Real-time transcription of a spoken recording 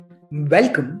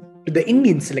Welcome to the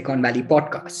Indian Silicon Valley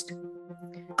podcast.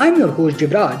 I'm your host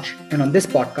Jivraj, and on this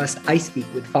podcast, I speak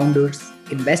with founders,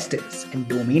 investors, and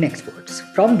domain experts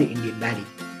from the Indian Valley,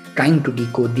 trying to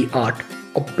decode the art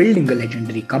of building a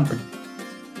legendary company.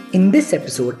 In this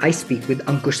episode, I speak with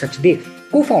Ankush Sachdev,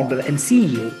 co-founder and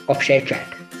CEO of ShareChat.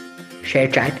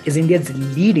 ShareChat is India's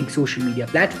leading social media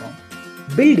platform,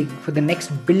 building for the next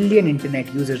billion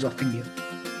internet users of India.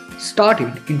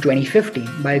 Started in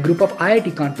 2015 by a group of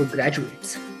IIT Kanpur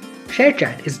graduates,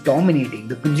 ShareChat is dominating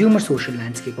the consumer social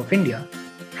landscape of India,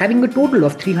 having a total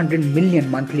of 300 million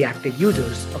monthly active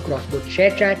users across both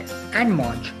ShareChat and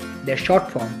Moj, their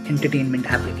short-form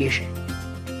entertainment application.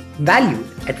 Valued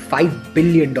at $5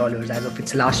 billion as of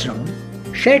its last round,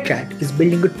 ShareChat is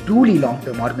building a truly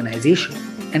long-term organization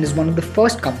and is one of the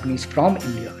first companies from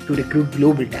India to recruit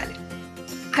global talent.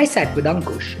 I sat with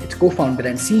Ankush, its co-founder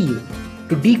and CEO,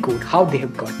 to decode how they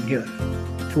have gotten here.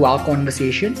 Through our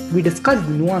conversation, we discussed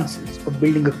the nuances of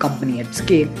building a company at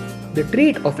scale, the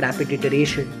trait of rapid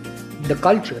iteration, the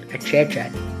culture at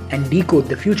ShareChat, and decode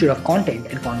the future of content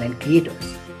and content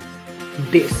creators.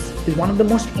 This is one of the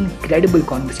most incredible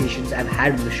conversations I've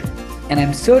had on the show, and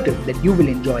I'm certain that you will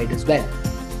enjoy it as well.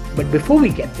 But before we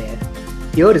get there,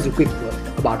 here is a quick word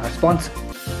about our sponsor.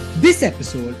 This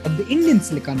episode of the Indian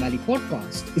Silicon Valley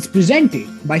podcast is presented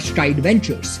by Stride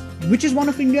Ventures, which is one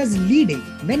of India's leading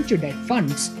venture debt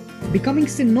funds, becoming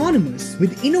synonymous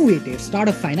with innovative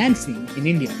startup financing in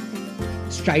India.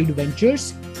 Stride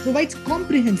Ventures provides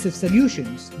comprehensive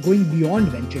solutions going beyond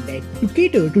venture debt to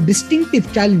cater to distinctive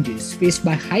challenges faced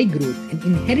by high growth and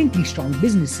inherently strong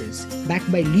businesses backed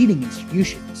by leading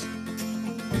institutions.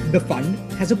 The fund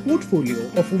has a portfolio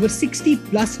of over 60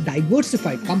 plus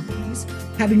diversified companies,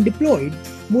 having deployed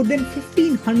more than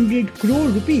 1,500 crore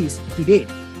rupees to date.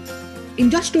 In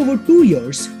just over 2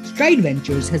 years, Stride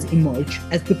Ventures has emerged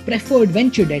as the preferred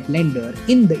venture debt lender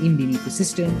in the Indian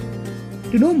ecosystem.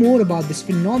 To know more about this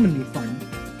phenomenal fund,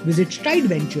 visit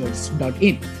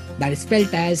strideventures.in. That is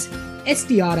spelled as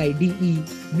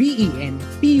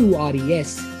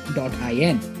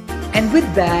STRIDEVENTURES.IN. And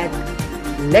with that,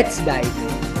 let's dive in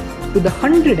to the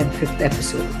 105th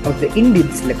episode of the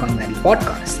Indian Silicon Valley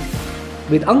podcast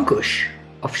with Ankush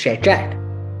of ShareChat.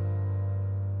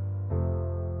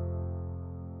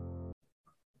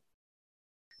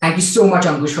 Thank you so much,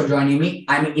 Ankush, for joining me.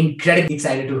 I'm incredibly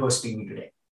excited to hosting me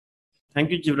today.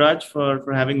 Thank you, Jivraj,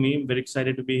 for having me. I'm very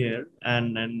excited to be here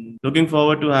and looking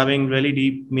forward to having really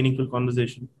deep, meaningful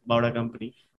conversation about our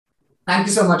company. Thank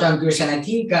you so much, Ankush. And I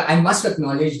think I must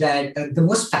acknowledge that the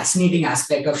most fascinating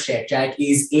aspect of ShareChat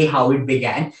is A, how it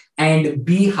began, and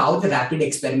B, how the rapid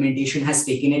experimentation has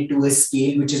taken it to a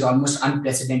scale which is almost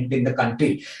unprecedented in the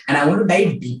country. And I want to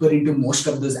dive deeper into most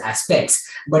of those aspects,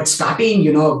 but starting,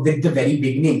 with the very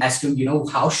beginning as to,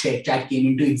 how ShareChat came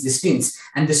into existence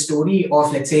and the story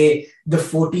of, let's say, the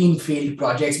 14 failed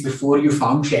projects before you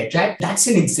found ShareChat. That's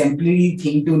an exemplary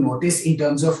thing to notice in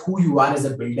terms of who you are as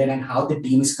a builder and how the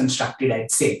team is constructed,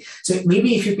 I'd say. So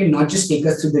maybe if you can not just take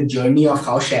us through the journey of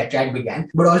how ShareChat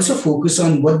began, but also focus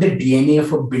on what the DNA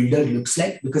of a builder looks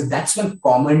like, because that's one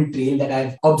common trail that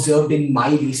I've observed in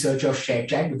my research of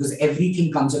ShareChat, because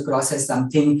everything comes across as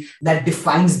something that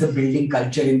defines the building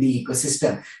culture in the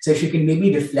ecosystem. So if you can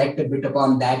maybe reflect a bit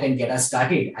upon that and get us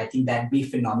started, I think that'd be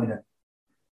phenomenal.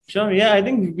 Sure. Yeah, I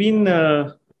think we've been,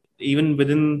 even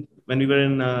when we were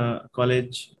in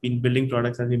college, been building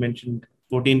products, as we mentioned,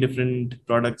 14 different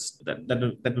products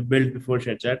that were built before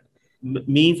ShareChat.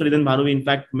 Me, Farid and Bhanu, we in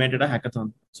fact met at a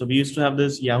hackathon. So we used to have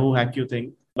this Yahoo HackU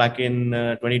thing back in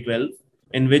 2012,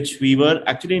 in which we were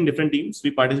actually in different teams.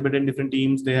 We participated in different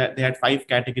teams. They had 5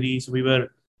 categories. So we were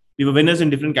winners in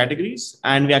different categories.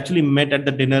 And we actually met at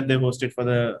the dinner they hosted for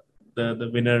the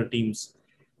winner teams.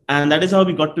 And that is how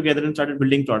we got together and started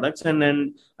building products. And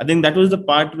then I think that was the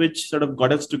part which sort of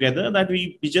got us together, that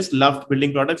we just loved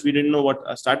building products. We didn't know what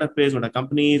a startup is, what a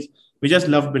company is. We just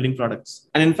loved building products.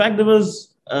 And in fact, there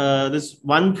was this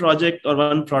one project or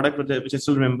one product which I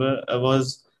still remember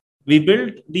was we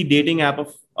built the dating app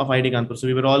of IIT Kanpur. So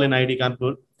we were all in IIT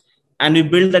Kanpur. And we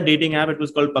built that dating app. It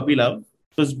was called Puppy Love.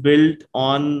 It was built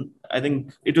on, I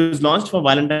think it was launched for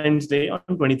Valentine's Day on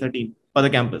 2013 for the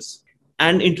campus.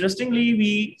 And interestingly,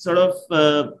 we sort of,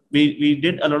 we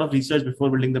did a lot of research before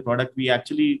building the product. We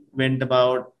actually went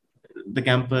about the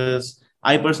campus.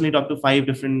 I personally talked to 5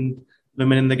 different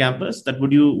women in the campus that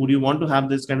would you want to have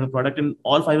this kind of a product? And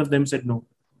all 5 of them said no.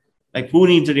 Like, who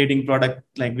needs a dating product?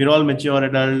 Like, we're all mature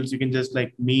adults. You can just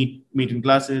like meet in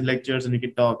classes, lectures, and you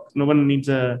can talk. No one needs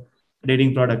a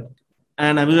dating product.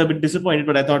 And I was a bit disappointed,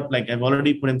 but I thought, like, I've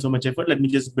already put in so much effort. Let me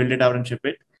just build it out and ship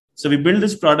it. So we built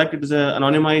this product. It is an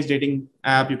anonymized dating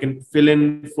app. You can fill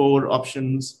in 4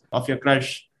 options of your crush,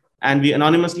 and we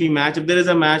anonymously match. If there is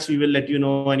a match, we will let you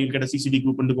know, and you'll get a CCD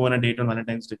coupon to go on a date on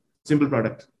Valentine's Day. Simple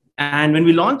product. And when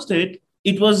we launched it,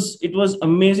 it was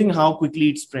amazing how quickly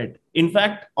it spread. In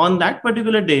fact, on that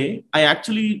particular day, I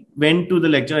actually went to the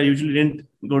lecture. I usually didn't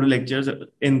go to lectures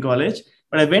in college,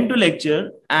 but I went to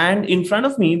lecture, and in front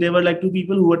of me, there were like 2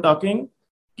 people who were talking,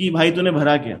 ki bhai tune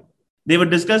bhara kya? They were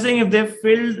discussing if they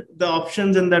filled the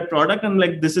options in that product, and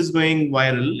like, this is going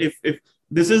viral. If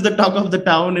this is the talk of the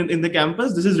town in the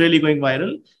campus, this is really going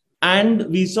viral. And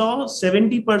we saw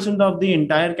 70% of the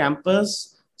entire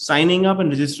campus signing up and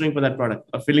registering for that product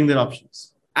or filling their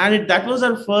options. And that was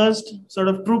our first sort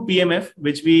of true PMF,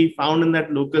 which we found in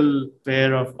that local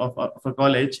fair of a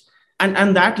college.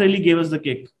 And that really gave us the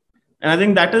kick. And I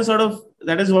think that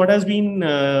is what has been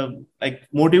like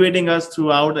motivating us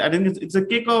throughout. I think it's a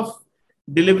kick of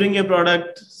delivering a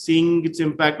product, seeing its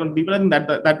impact on people. I think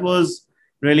that was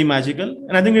really magical.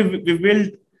 And I think we've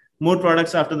built more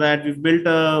products after that. We've built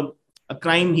a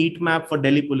crime heat map for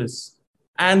Delhi police.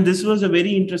 And this was a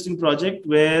very interesting project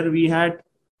where we had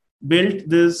built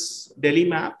this Delhi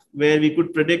map where we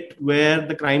could predict where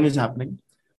the crime is happening.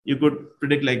 You could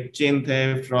predict like chain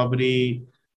theft, robbery,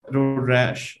 road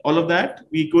rash, all of that.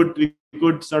 We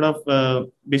could sort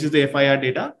of, basis the FIR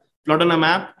data, plot on a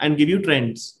map and give you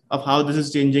trends of how this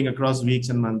is changing across weeks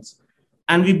and months.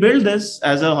 And we built this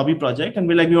as a hobby project, and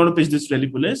we want to pitch this to Delhi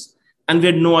police, and we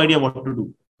had no idea what to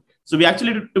do. So we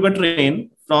actually took a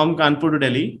train from Kanpur to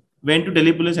Delhi, went to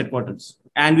Delhi police headquarters,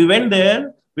 and we went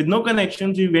there with no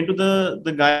connections. We went to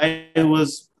the guy who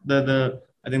was at the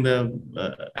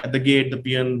gate, the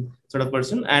peon sort of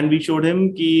person, and we showed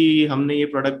him ki humne ye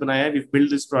product banaya, we've built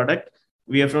this product.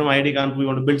 We are from IIT Kanpur. We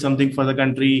want to build something for the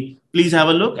country. Please have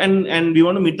a look, and we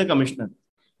want to meet the commissioner.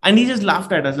 And he just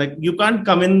laughed at us like, you can't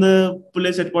come in the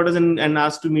police headquarters and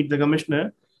ask to meet the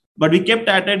commissioner. But we kept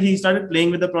at it. He started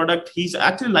playing with the product. He's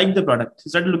actually liked the product.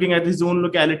 He started looking at his own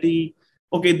locality.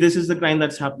 Okay, this is the crime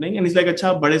that's happening. And he's like,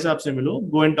 acha, bade saab se milo.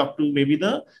 Go and talk to maybe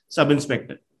the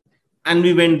sub-inspector. And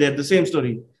we went there, the same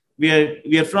story.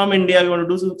 We are from India. We want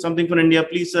to do something for India.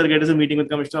 Please, sir, get us a meeting with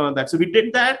commissioner on that. So we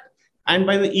did that. And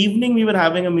by the evening, we were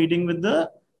having a meeting with the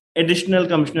additional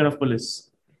commissioner of police.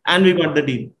 And we got the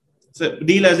deal. So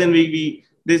deal as in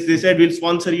they said, we'll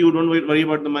sponsor you. Don't worry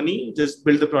about the money. Just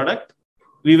build the product.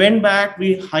 We went back.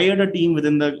 We hired a team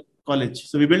within the college.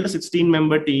 So we built a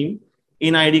 16-member team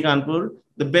in IIT Kanpur.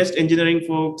 The best engineering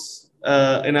folks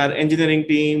in our engineering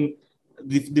team,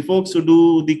 the folks who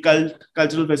do the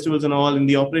cultural festivals and all in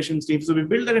the operations team. So we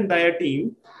built that entire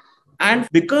team. And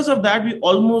because of that, we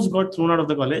almost got thrown out of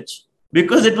the college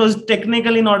because it was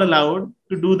technically not allowed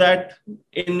to do that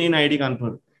in IIT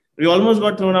Kanpur. We almost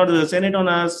got thrown out of the Senate on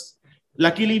us.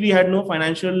 Luckily, we had no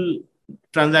financial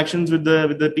transactions with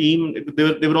the team.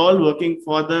 They were all working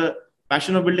for the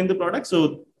passion of building the product.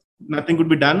 So nothing could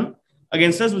be done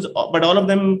against us. But all of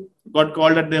them got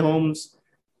called at their homes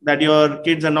that your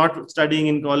kids are not studying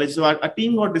in college. So our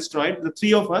team got destroyed. The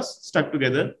 3 of us stuck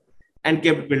together and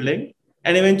kept building.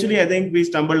 And eventually, I think we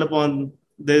stumbled upon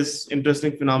this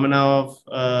interesting phenomena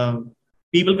of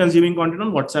people consuming content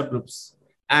on WhatsApp groups.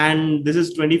 And this is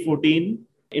 2014.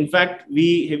 In fact,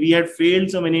 we had failed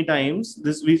so many times.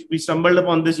 We stumbled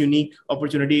upon this unique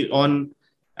opportunity on,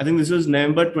 I think this was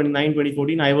November 29,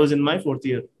 2014. I was in my 4th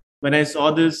year when I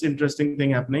saw this interesting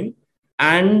thing happening.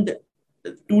 And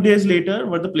 2 days later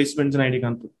were the placements in IIT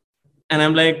Kanpur. And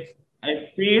I'm like,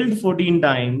 I failed 14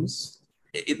 times.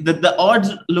 The odds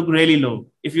look really low.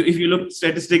 If you look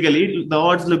statistically, the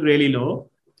odds look really low.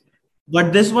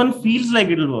 But this one feels like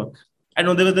it'll work. I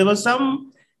know there was some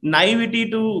naivety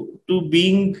to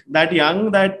being that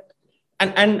young, that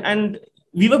and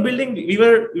we were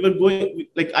going,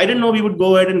 like, I didn't know we would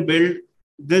go ahead and build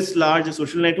this large a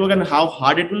social network and how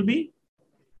hard it will be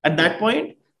at that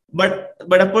point. But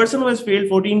a person who has failed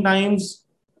 14 times,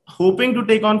 hoping to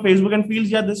take on Facebook and feels,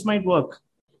 yeah, this might work.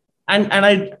 And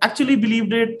I actually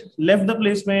believed it, left the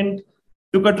placement,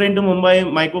 took a train to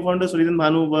Mumbai. My co-founder, Surit and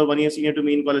Bhanu, were 1 year senior to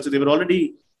me in college. So they were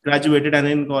already graduated and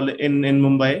in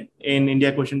Mumbai, in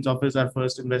India Quotient's office, our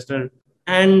first investor.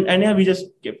 And yeah, we just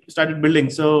started building.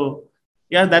 So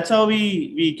yeah, that's how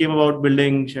we came about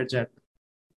building ShareChat.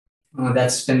 Oh,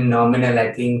 that's phenomenal.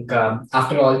 I think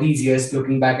after all these years,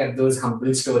 looking back at those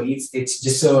humble stories, it's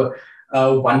just so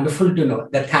wonderful to know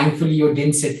that thankfully you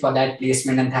didn't sit for that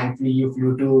placement and thankfully you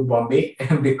flew to Bombay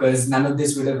because none of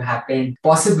this would have happened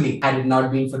possibly had it not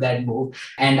been for that move.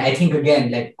 And I think, again,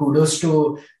 like, kudos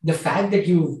to the fact that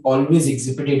you've always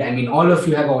exhibited, I mean, all of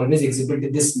you have always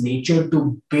exhibited this nature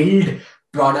to build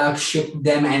products, ship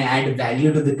them, and add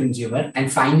value to the consumer.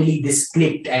 And finally, this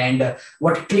clicked. And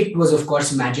what clicked was, of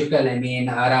course, magical. I mean,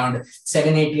 around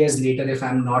 7, 8 years later, if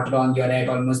I'm not wrong, you're at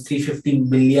almost 350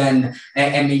 million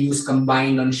MAUs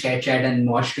combined on ShareChat and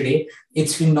Mosh today.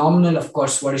 It's phenomenal, of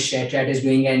course, what a ShareChat is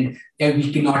doing, and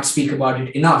we cannot speak about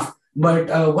it enough.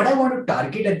 But what I want to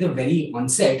target at the very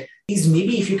onset is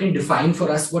maybe if you can define for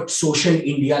us what social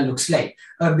India looks like.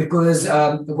 Because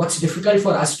what's difficult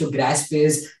for us to grasp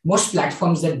is most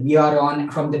platforms that we are on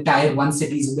from the tier one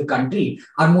cities of the country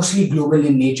are mostly global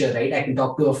in nature, right? I can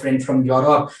talk to a friend from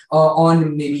Europe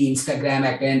on maybe Instagram.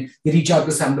 I can reach out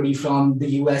to somebody from the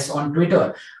US on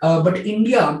Twitter. But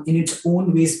India, in its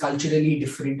own ways, culturally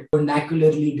different,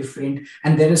 vernacularly different,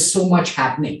 and there is so much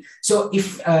happening. So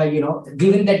if,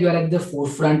 given that you are at the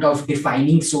forefront of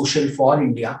defining social for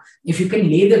India, if you can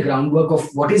lay the groundwork of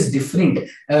what is different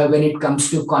when it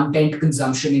comes to content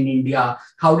consumption in India,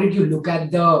 how did you look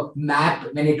at the map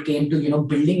when it came to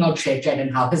building out ShareChat,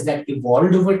 and how has that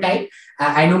evolved over time?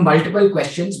 I know multiple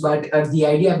questions, but the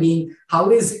idea being, how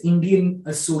is Indian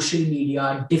social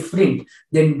media different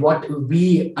than what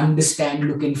we understand,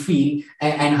 look, and feel,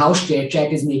 and how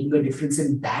ShareChat is making a difference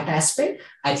in that aspect?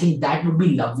 I think that would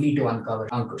be lovely to uncover,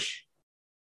 Ankush.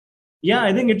 Yeah,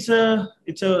 I think it's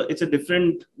a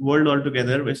different world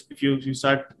altogether. If you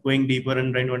start going deeper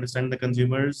and trying to understand the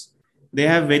consumers, they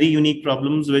have very unique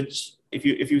problems, which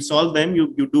if you solve them,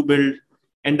 you do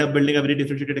end up building a very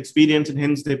differentiated experience, and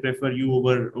hence they prefer you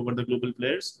over the global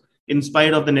players, in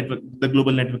spite of the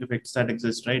global network effects that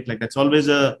exist, right? Like that's always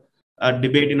a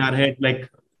debate in our head. Like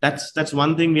that's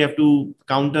one thing we have to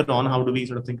counter on. How do we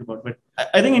sort of think about? But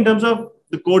I think in terms of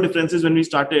the core differences when we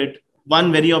started,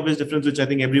 one very obvious difference, which I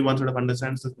think everyone sort of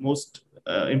understands, the most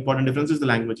important difference is the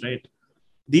language, right?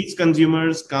 These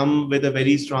consumers come with a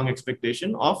very strong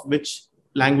expectation of which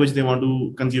language they want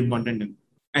to consume content in.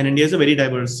 And India is a very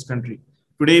diverse country.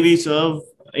 Today, we serve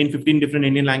in 15 different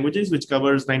Indian languages, which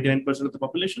covers 99% of the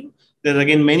population. There are,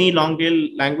 again, many long tail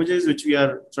languages, which we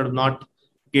are sort of not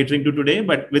catering to today.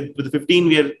 But with the 15,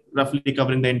 we are roughly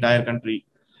covering the entire country.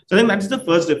 So I think that's the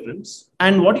first difference.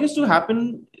 And what used to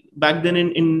happen back then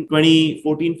in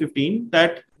 2014, 15,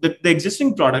 that the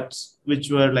existing products, which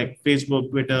were like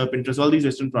Facebook, Twitter, Pinterest, all these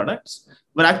Western products,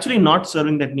 were actually not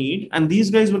serving that need. And these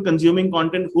guys were consuming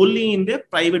content wholly in their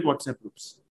private WhatsApp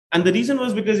groups. And the reason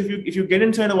was because if you get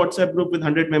inside a WhatsApp group with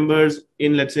 100 members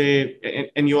in, let's say,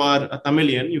 and you are a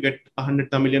Tamilian, you get 100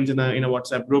 Tamilians in a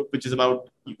WhatsApp group, which is about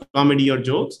comedy or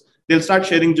jokes. They'll start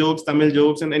sharing jokes, Tamil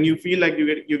jokes, and you feel like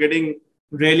you're getting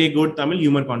really good Tamil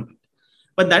humor content.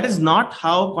 But that is not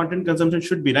how content consumption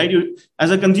should be, right?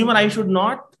 As a consumer, I should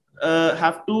not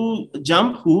have to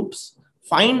jump hoops,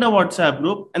 find a WhatsApp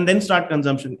group, and then start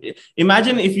consumption.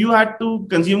 Imagine if you had to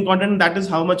consume content, that is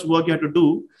how much work you have to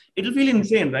do. It'll feel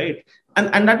insane, right?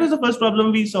 And that was the first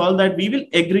problem we solved, that we will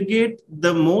aggregate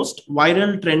the most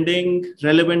viral, trending,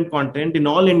 relevant content in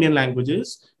all Indian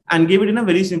languages and give it in a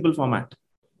very simple format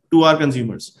to our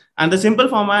consumers. And the simple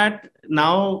format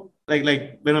now,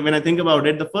 like when I think about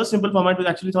it, the first simple format we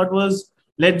actually thought was,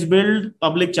 let's build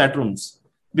public chat rooms,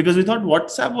 because we thought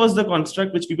WhatsApp was the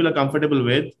construct which people are comfortable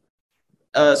with.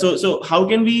 So how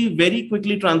can we very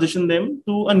quickly transition them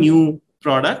to a new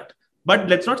product, but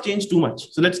let's not change too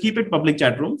much. So let's keep it public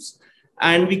chat rooms.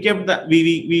 And we kept that,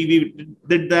 we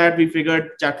did that. We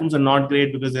figured chat rooms are not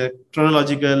great because they're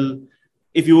chronological.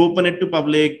 If you open it to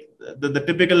public, the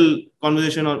typical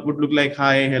conversation would look like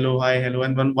hi, hello,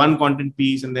 and one content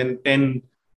piece, and then 10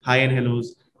 hi and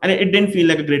hellos. And it didn't feel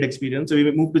like a great experience. So we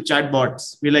moved to chat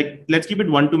bots. We're like, let's keep it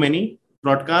one-to-many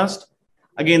broadcast.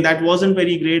 Again, that wasn't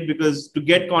very great, because to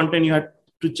get content, you had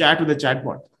to chat with a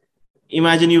chatbot.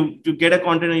 Imagine to get a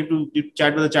content and you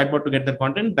chat with a chatbot to get that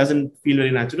content. Doesn't feel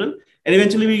very natural. And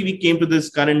eventually we came to this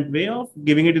current way of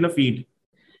giving it in a feed.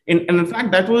 And in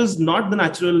fact, that was not the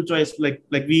natural choice. Like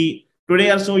we today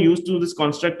are so used to this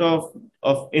construct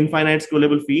of infinite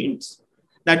scrollable feeds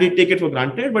that we take it for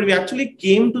granted. But we actually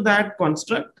came to that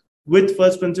construct with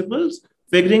first principles,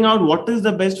 figuring out what is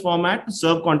the best format to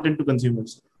serve content to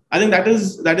consumers. I think that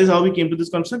is how we came to this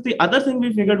construct. The other thing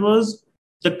we figured was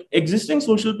the existing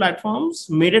social platforms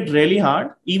made it really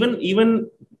hard, even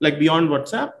like beyond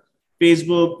WhatsApp,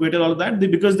 Facebook, Twitter, all of that,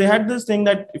 because they had this thing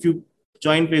that if you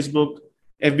join Facebook,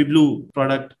 FB Blue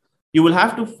product, you will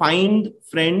have to find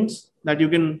friends that you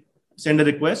can send a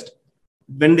request.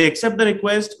 When they accept the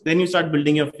request, then you start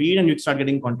building your feed and you start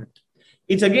getting content.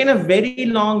 It's again a very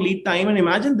long lead time. And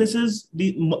imagine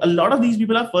a lot of these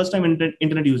people are first time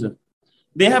internet user.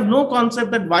 They have no concept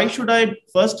that why should I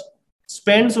first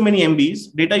spend so many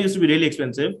MBs? Data used to be really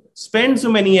expensive. Spend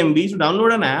so many MBs to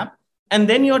download an app and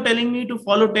then you're telling me to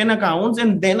follow 10 accounts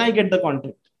and then I get the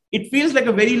content. It feels like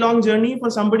a very long journey for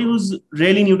somebody who's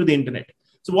really new to the internet.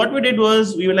 So what we did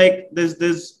was we were like,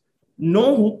 there's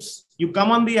no hoops. You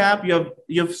come on the app,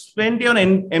 you've spent your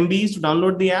MBs to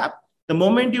download the app. The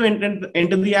moment you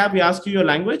enter the app, we ask you your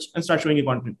language and start showing you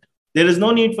content. There is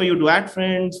no need for you to add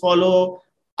friends, follow.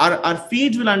 Our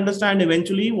feeds will understand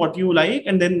eventually what you like,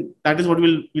 and then that is what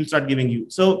we'll start giving you.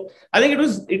 So I think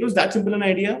it was that simple an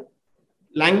idea.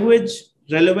 Language,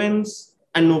 relevance,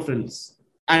 and no frills.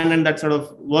 And that sort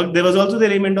of worked. There was also the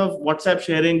element of WhatsApp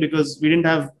sharing because we didn't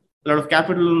have a lot of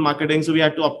capital in marketing. So we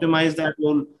had to optimize that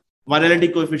whole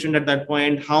virality coefficient at that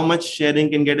point, how much sharing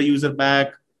can get a user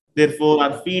back. Therefore,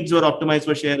 our feeds were optimized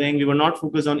for sharing. We were not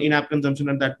focused on in-app consumption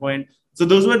at that point. So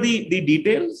those were the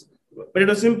details, but it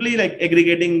was simply like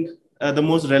aggregating the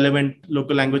most relevant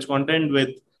local language content with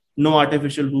no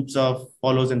artificial hoops of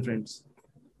follows and friends.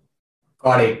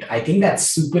 Got it. I think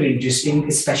that's super interesting,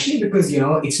 especially because,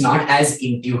 it's not as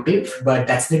intuitive, but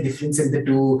that's the difference in the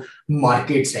two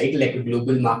markets, right? Like a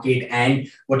global market and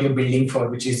what you're building for,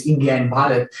 which is India and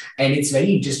Bharat. And it's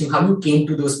very interesting how you came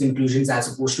to those conclusions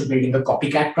as opposed to building a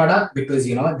copycat product, because,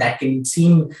 that can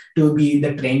seem to be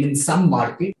the trend in some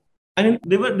markets. I mean,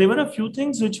 there were a few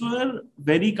things which were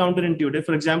very counterintuitive.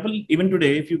 For example, even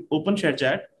today, if you open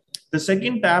ShareChat, the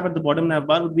second tab at the bottom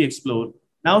navbar would be Explore.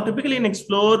 Now, typically in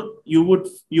Explore, you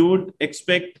would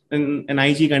expect an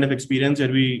IG kind of experience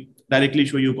where we directly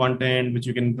show you content which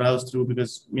you can browse through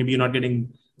because maybe you're not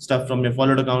getting stuff from your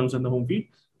followed accounts on the home feed.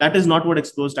 That is not what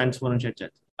Explore stands for on ShareChat.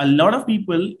 A lot of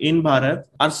people in Bharat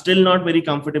are still not very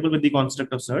comfortable with the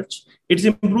construct of search. It's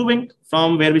improving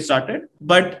from where we started.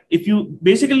 But if you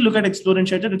basically look at Explore in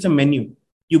ShareChat, it's a menu.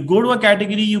 You go to a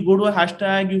category, you go to a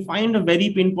hashtag, you find a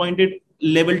very pinpointed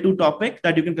level 2 topic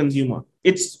that you can consume on.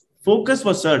 It's focus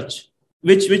for search,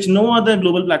 which no other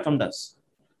global platform does.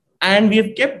 And we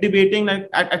have kept debating that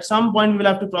at some point we'll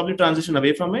have to probably transition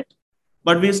away from it,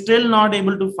 but we're still not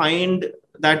able to find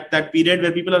that period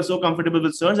where people are so comfortable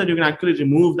with search that you can actually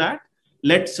remove that,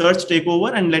 let search take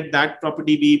over and let that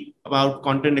property be about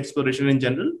content exploration in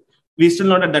general. We're still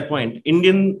not at that point.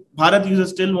 Indian Bharat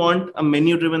users still want a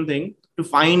menu driven thing to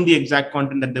find the exact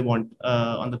content that they want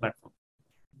on the platform.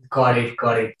 Got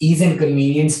it. Ease and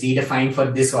convenience redefined for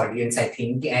this audience, I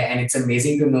think. And it's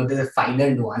amazing to know the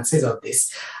finer nuances of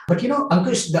this. But,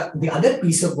 Ankush, the other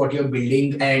piece of what you're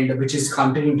building and which is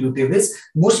counterintuitive is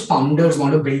most founders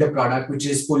want to build a product which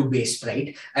is pull-based,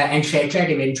 right? And ShareChat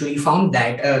eventually found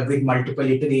that with multiple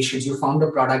iterations, you found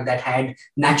a product that had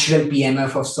natural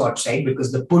PMF of sorts, right?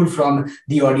 Because the pull from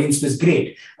the audience was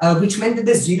great, which meant that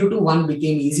the 0 to 1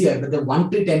 became easier, but the 1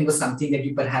 to 10 was something that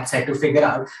you perhaps had to figure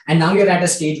out. And now you're at a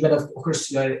stage where, of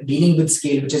course, you're dealing with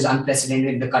scale, which is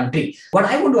unprecedented in the country. What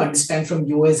I want to understand from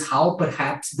you is how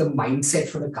perhaps the mindset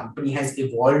for the company has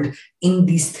evolved in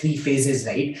these 3 phases,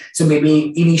 right? So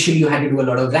maybe initially you had to do a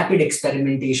lot of rapid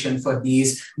experimentation for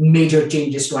these major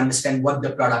changes to understand what the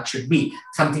product should be,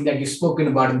 something that you've spoken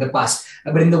about in the past.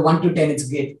 But in the 1 to 10, it's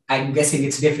great. I'm guessing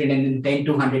it's different. And in 10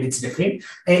 to 100, it's different.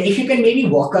 If you can maybe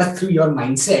walk us through your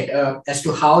mindset as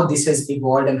to how this has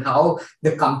evolved and how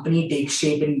the company takes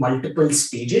shape in multiple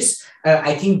stages,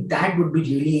 I think that would be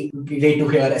really great to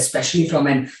hear, especially from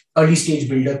an early stage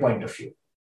builder point of view.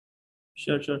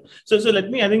 Sure. So let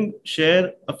me, I think,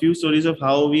 share a few stories of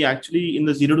how we actually in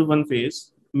the 0 to 1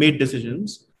 phase made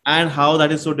decisions and how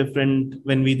that is so different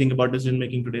when we think about decision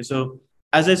making today. So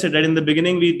as I said, right in the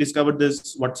beginning, we discovered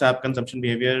this WhatsApp consumption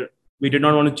behavior. We did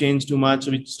not want to change too much.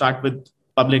 So we start with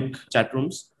public chat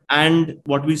rooms. And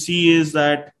what we see is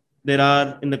that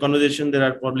in the conversation, there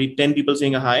are probably 10 people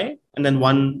saying a hi and then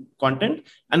 1 content.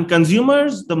 And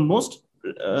consumers, the most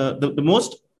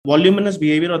voluminous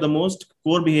behavior or the most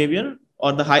core behavior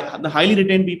or the highly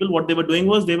retained people, what they were doing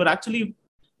was they were actually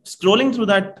scrolling through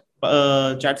that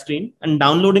chat screen and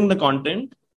downloading the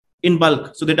content in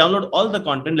bulk. So they download all the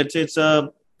content. Let's say it's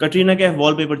a Katrina Kaif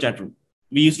wallpaper chat room.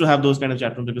 We used to have those kind of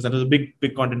chat rooms because that was a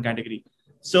big content category.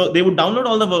 So they would download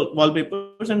all the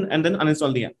wallpapers and then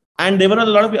uninstall the app. And there were a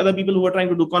lot of other people who were trying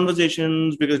to do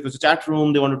conversations because it was a chat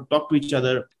room. They wanted to talk to each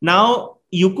other. Now,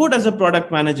 you could, as a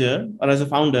product manager or as a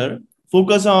founder,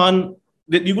 focus on,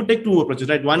 you could take 2 approaches,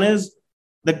 right? One is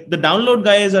the download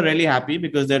guys are really happy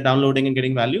because they're downloading and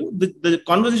getting value. The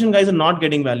conversation guys are not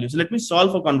getting value. So let me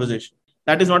solve for conversation.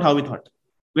 That is not how we thought.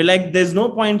 We're like, there's no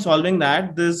point solving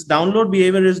that. This download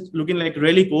behavior is looking like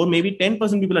really core. Maybe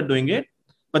 10% people are doing it,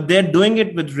 but they're doing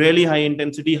it with really high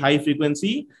intensity, high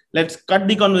frequency. Let's cut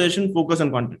the conversation, focus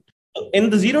on content.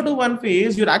 In the 0 to 1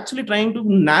 phase, you're actually trying to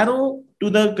narrow to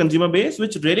the consumer base,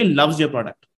 which really loves your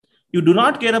product. You do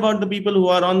not care about the people who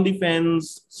are on the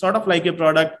fence, sort of like your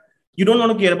product. You don't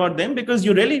want to care about them because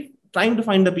you're really trying to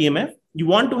find the PMF. You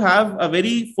want to have a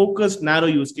very focused, narrow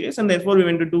use case. And therefore, we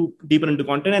went deeper into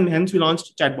content. And hence, we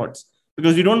launched chatbots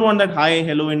because we don't want that hi,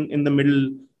 hello in the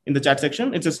middle in the chat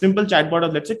section. It's a simple chatbot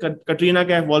of, let's say, Katrina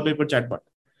Kaif wallpaper chatbot.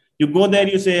 You go there,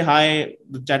 you say hi,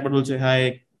 the chatbot will say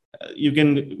hi.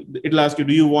 It'll ask you,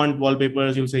 do you want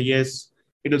wallpapers? You'll say yes.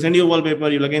 It'll send you a wallpaper.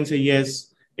 You'll again say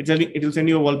yes. It'll send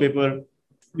you a wallpaper.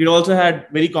 We also had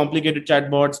very complicated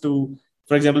chatbots to,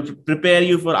 for example, prepare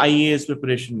you for IAS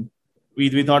preparation.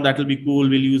 We thought that will be cool.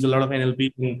 We'll use a lot of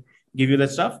NLP to give you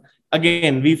that stuff.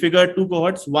 Again, we figured two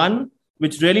cohorts. One,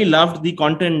 which really loved the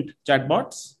content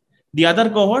chatbots. The other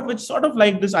cohort, which sort of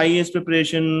like this IAS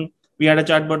preparation. We had a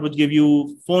chatbot which give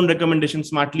you phone recommendations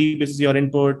smartly basis your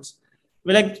inputs.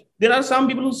 We're like, there are some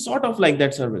people who sort of like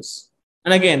that service.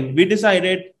 And again, we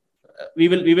decided we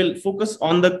will focus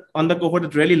on the cohort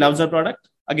that really loves our product.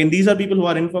 Again, these are people who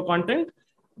are in for content.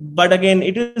 But again,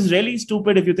 it is really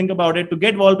stupid if you think about it. To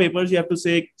get wallpapers, you have to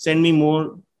say, send me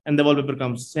more, and the wallpaper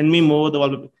comes. Send me more, the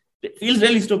wallpaper. It feels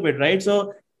really stupid, right?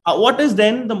 So what is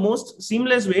then the most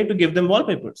seamless way to give them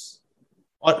wallpapers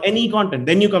or any content?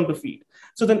 Then you come to feed.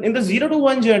 So then in the 0 to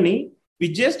 1 journey, we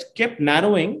just kept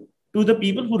narrowing to the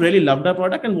people who really loved our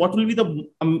product and what will be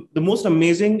the most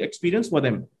amazing experience for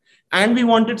them. And we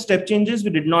wanted step changes. We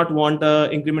did not want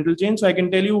incremental change. So I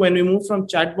can tell you, when we moved from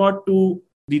chatbot to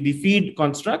the feed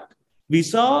construct, we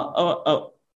saw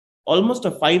almost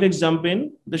a 5x jump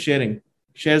in the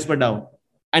shares per DAO,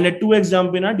 and a 2x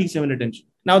jump in our D7 retention.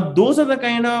 Now, those are the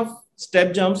kind of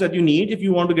step jumps that you need if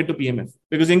you want to get to PMF,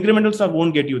 because incremental stuff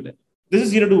won't get you there. This is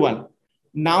 0 to 1.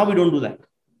 Now we don't do that.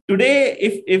 Today,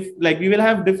 if like we will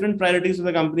have different priorities for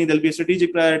the company, there'll be a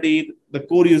strategic priority. The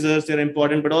core users, they're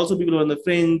important, but also people who are on the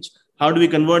fringe. How do we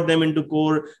convert them into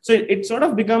core? So it sort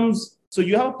of becomes, so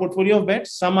you have a portfolio of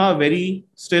bets. Some are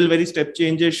still very step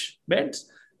change-ish bets,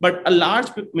 but a large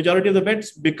majority of the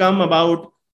bets become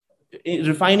about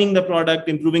refining the product,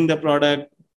 improving the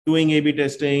product, doing A/B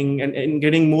testing, and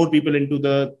getting more people into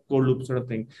the core loop sort of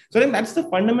thing. So I think that's the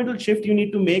fundamental shift you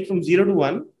need to make from 0 to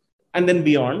 1 and then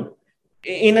beyond.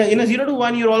 In a 0 to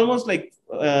 1, you're almost like,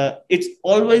 it's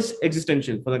always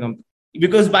existential for the company.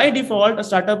 Because by default, a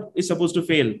startup is supposed to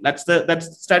fail. That's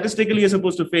statistically you're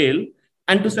supposed to fail.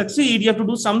 And to succeed, you have to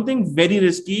do something very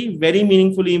risky, very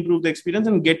meaningfully improve the experience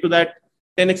and get to that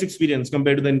 10x experience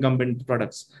compared to the incumbent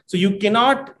products. So you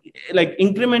cannot, like,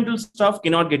 incremental stuff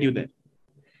cannot get you there.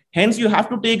 Hence, you have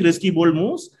to take risky, bold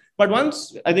moves. But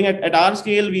once, I think at our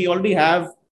scale, we already have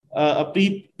a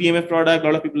pre-PMF product. A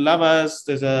lot of people love us.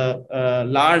 There's a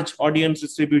large audience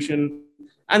distribution.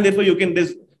 And therefore,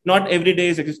 there's not every day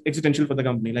is existential for the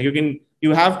company. Like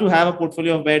you have to have a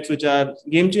portfolio of bets which are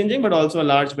game changing, but also a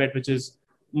large bet which is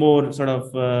more sort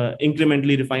of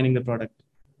incrementally refining the product.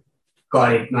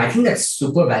 Got it. No, I think that's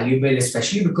super valuable,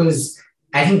 especially because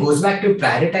I think goes back to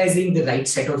prioritizing the right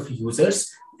set of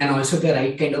users and also the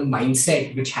right kind of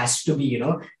mindset, which has to be,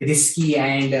 risky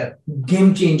and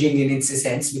game changing in its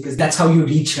sense, because that's how you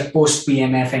reach post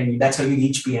PMF and that's how you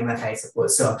reach PMF, I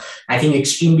suppose. So I think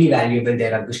extremely valuable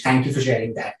there, Ankush. Thank you for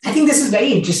sharing that. I think this is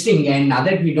very interesting. And now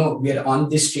that we know we're on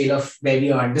this trail of where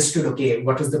we understood, okay,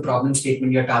 what was the problem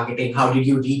statement you're targeting? How did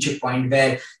you reach a point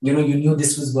where, you knew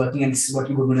this was working and this is what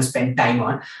you were going to spend time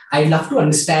on? I'd love to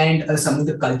understand some of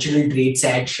the cultural traits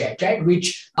at ShareChat,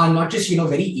 which are not just,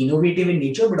 very innovative in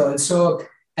nature, but also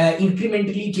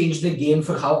incrementally change the game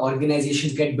for how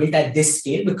organizations get built at this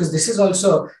scale, because this is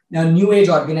also new age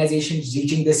organizations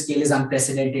reaching this scale is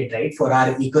unprecedented, right, for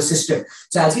our ecosystem.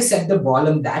 So as we set the ball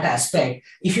on that aspect,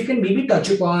 if you can maybe touch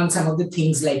upon some of the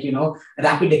things like,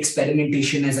 rapid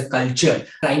experimentation as a culture,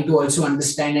 trying to also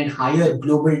understand and hire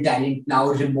global talent now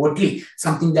remotely,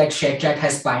 something that ShareChat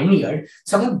has pioneered,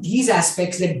 some of these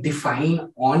aspects that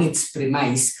define on its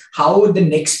premise how the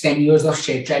next 10 years of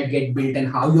ShareChat get built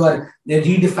and how you are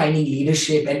redefining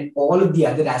leadership and all of the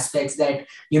other aspects that,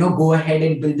 go ahead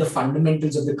and build the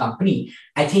fundamentals of the company.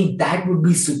 I think that would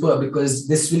be super, because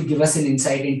this will give us an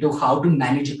insight into how to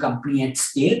manage a company at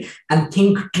scale and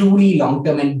think truly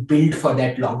long-term and build for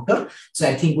that long-term. So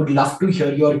I think would love to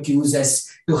hear your cues as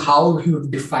to how you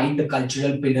define the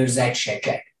cultural pillars at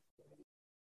ShareChat.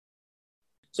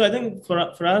 So I think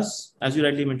for us, as you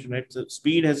rightly mentioned, right, so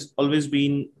speed has always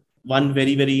been one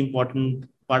very, very important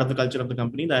part of the culture of the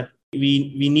company, that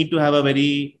we need to have a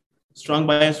very strong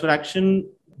bias for action,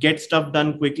 get stuff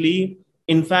done quickly.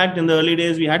 In fact, in the early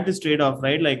days, we had this trade-off,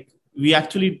 right? Like we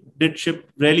actually did ship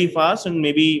really fast and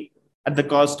maybe at the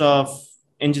cost of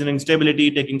engineering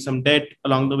stability, taking some debt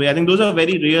along the way. I think those are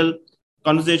very real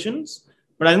conversations.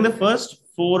 But I think the first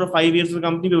 4 or 5 years of the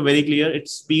company, we were very clear,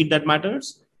 it's speed that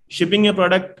matters. Shipping your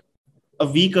product a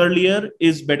week earlier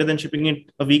is better than shipping it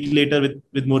a week later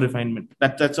with more refinement.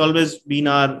 That's always been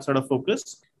our sort of focus.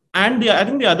 And I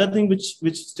think the other thing which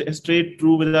stayed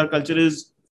true with our culture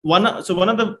is one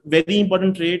of the very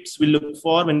important traits we look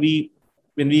for when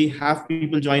we have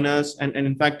people join us, and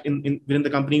in fact in within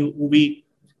the company who we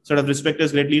sort of respect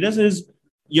as great leaders, is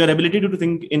your ability to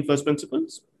think in first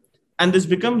principles. And this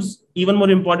becomes even more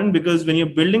important because when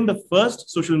you're building the first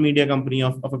social media company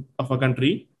of a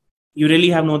country, you really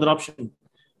have no other option.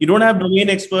 You don't have domain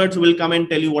experts who will come and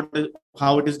tell you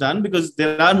how it is done, because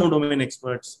there are no domain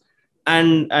experts.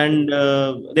 And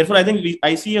therefore, I think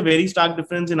I see a very stark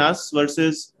difference in us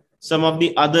versus some of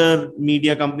the other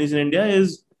media companies in India.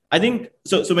 Is I think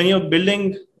so. So when you're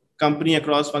building company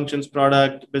across functions,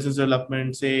 product, business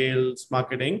development, sales,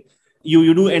 marketing,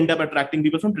 you do end up attracting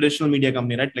people from traditional media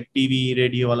company, right? Like TV,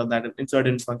 radio, all of that in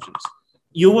certain functions.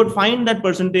 You would find that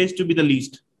percentage to be the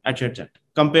least at ShareChat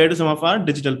compared to some of our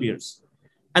digital peers.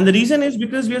 And the reason is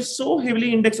because we are so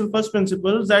heavily indexed on first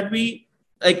principles that we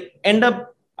end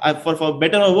up, for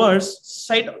better or worse,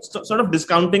 sort of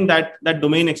discounting that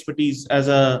domain expertise as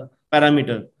a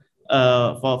parameter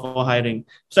for hiring.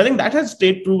 So I think that has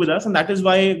stayed true with us, and that is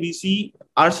why we see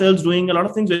ourselves doing a lot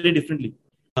of things very differently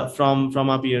from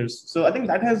our peers. So I think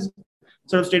that has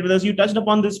sort of stayed with us. You touched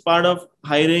upon this part of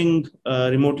hiring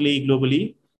remotely,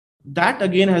 globally. That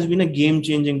again has been a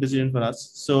game-changing decision for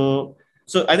us. So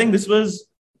I think this was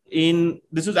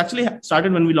actually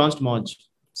started when we launched Moj.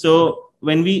 So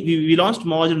when we launched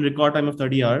Moj in record time of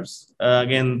 30 hours,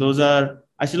 again,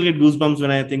 I still get goosebumps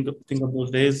when I think of those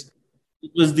days.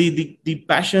 It was the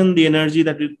passion, the energy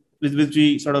with which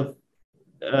we sort of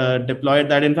deployed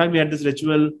that. In fact, we had this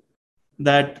ritual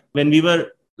that when we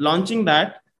were launching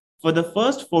that, for the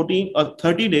first 14 or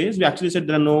 30 days, we actually said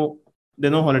there are no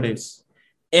holidays.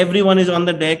 Everyone is on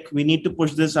the deck. We need to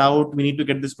push this out. We need to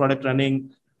get this product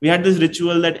running. We had this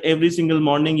ritual that every single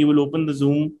morning you will open the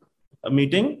Zoom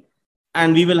meeting,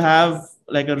 and we will have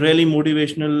like a really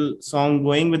motivational song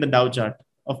going with the Dow chart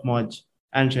of Moj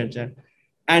and ShareChat.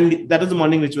 And that was the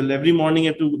morning ritual. Every morning you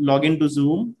have to log into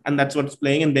Zoom, and that's what's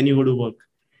playing, and then you go to work.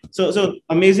 So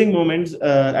amazing moments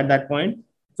at that point.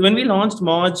 So when we launched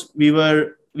Moj,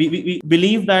 we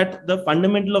believe that the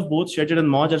fundamental of both ShareChat and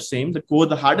Moj are same.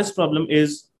 The hardest problem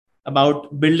is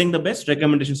about building the best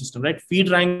recommendation system, right? Feed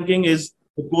ranking is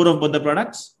the core of both the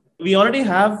products. We already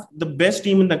have the best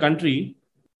team in the country,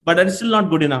 but that is still not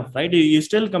good enough, right? You're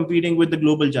still competing with the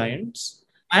global giants.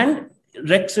 And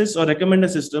Rexes or recommender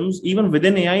systems, even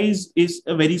within AI, is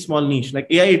a very small niche. Like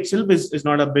AI itself is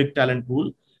not a big talent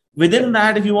pool. Within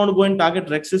that, if you want to go and target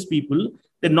Rexes people,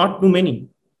 there are not too many.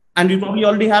 And we probably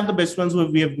already have the best ones who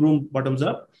we have groomed bottoms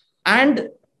up. And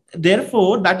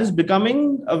therefore, that is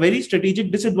becoming a very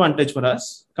strategic disadvantage for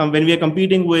us when we are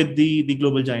competing with the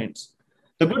global giants.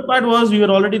 The good part was we were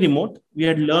already remote. We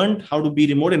had learned how to be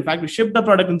remote. In fact, we shipped the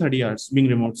product in 30 hours being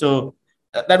remote. So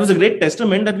that was a great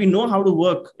testament that we know how to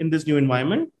work in this new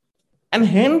environment. And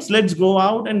hence, let's go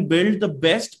out and build the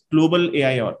best global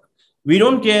AI org. We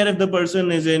don't care if the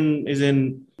person is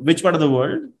in which part of the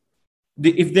world.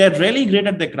 If they're really great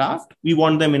at their craft, we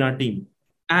want them in our team.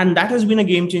 And that has been a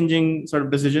game-changing sort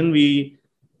of decision. We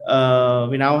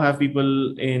now have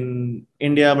people in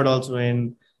India, but also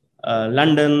in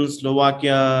London,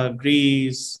 Slovakia,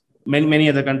 Greece, many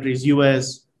other countries,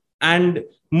 US. And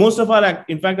most of our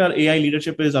AI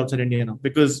leadership is outside India now,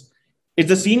 because it's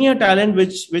the senior talent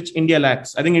which India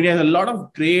lacks. I think India has a lot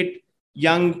of great,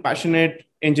 young, passionate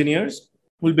engineers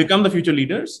who will become the future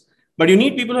leaders. But you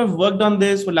need people who have worked on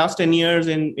this for the last 10 years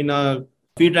in a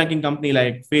feed ranking company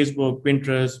like Facebook,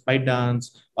 Pinterest,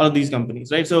 ByteDance, all of these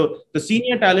companies, right? So the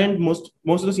senior talent, most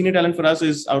of the senior talent for us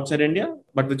is outside India,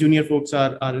 but the junior folks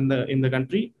are in the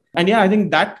country. And yeah, I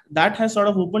think that has sort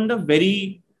of opened a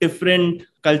very different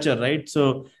culture, right?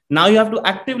 So now you have to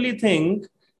actively think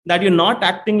that you're not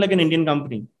acting like an Indian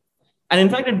company. And in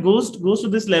fact, it goes to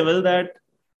this level that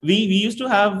we used to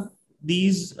have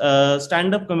these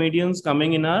stand-up comedians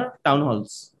coming in our town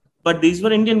halls, but these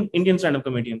were Indian stand-up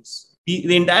comedians.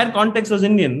 The entire context was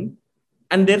Indian,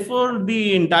 and therefore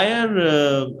the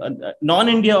entire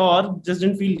non-India org just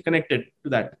didn't feel connected to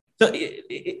that. So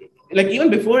like even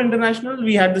before international,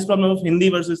 we had this problem of Hindi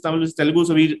versus Tamil versus Telugu.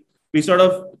 So we sort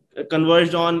of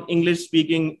converged on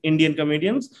English-speaking Indian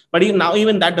comedians, but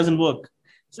even that doesn't work.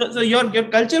 So your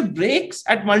culture breaks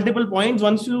at multiple points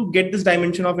once you get this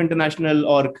dimension of international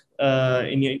org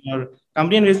in your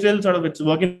company, and we're still sort of, it's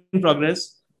work in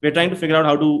progress. We're trying to figure out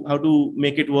how to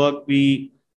make it work.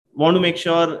 We want to make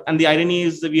sure, and the irony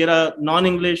is that we are a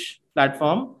non-English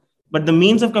platform, but the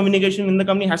means of communication in the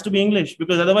company has to be English,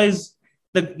 because otherwise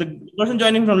the person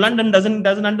joining from London doesn't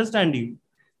understand you.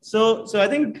 So I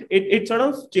think it sort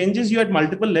of changes you at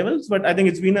multiple levels, but I think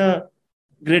it's been a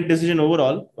great decision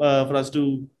overall for us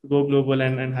to go global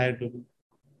and hire global.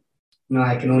 No,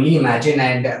 I can only imagine,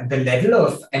 and the level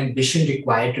of ambition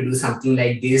required to do something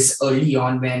like this early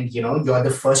on, when you're the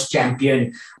first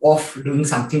champion of doing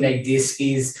something like this,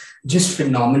 is just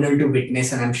phenomenal to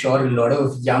witness. And I'm sure a lot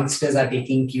of youngsters are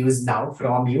taking cues now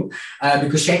from you,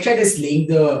 because ShareChat is laying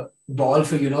the ball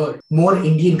for more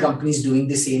Indian companies doing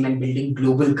the same and building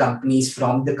global companies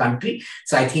from the country.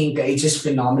 So I think it's just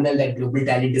phenomenal that global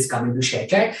talent is coming to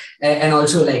ShareChat. And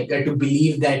also, like, to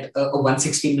believe that a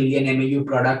 160 million MAU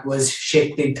product was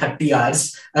shipped in 30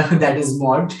 hours, that is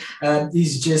mod,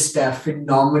 is just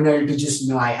phenomenal to just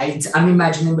know. It's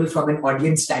unimaginable from an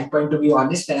audience standpoint, to be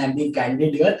honest, and I'm being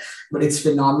candid here, but it's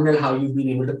phenomenal how you've been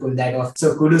able to pull that off.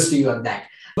 So kudos to you on that.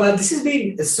 But this has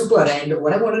been super. And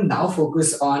what I want to now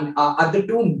focus on are the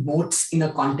two moats in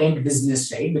a content business,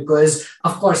 right? Because,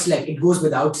 of course, like, it goes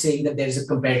without saying that there's a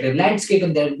competitive landscape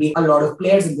and there'll be a lot of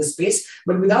players in the space.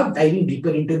 But without diving deeper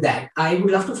into that, I would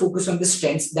love to focus on the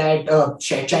strengths that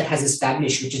ShareChat has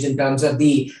established, which is in terms of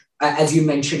the, as you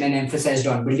mentioned and emphasized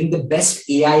on, building the best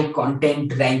AI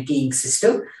content ranking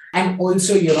system, and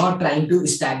also trying to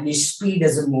establish speed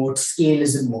as a mode, scale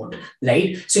as a mode,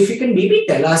 right? So if you can maybe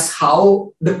tell us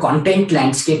how the content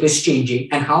landscape is changing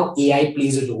and how AI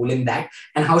plays a role in that,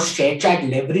 and how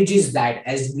ShareChat leverages that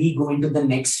as we go into the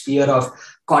next sphere of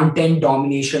content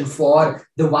domination for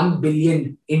the 1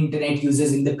 billion internet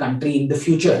users in the country in the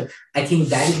future, I think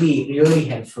that would be really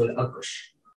helpful, Ankush.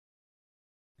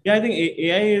 Yeah, I think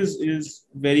AI is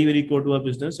very, very core to our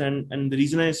business. And the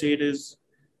reason I say it is,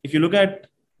 if you look at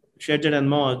ShareChat and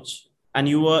Moj, and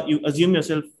you assume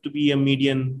yourself to be a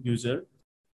median user,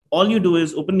 all you do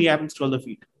is open the app and scroll the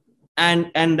feed.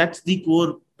 And that's the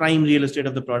core prime real estate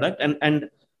of the product. And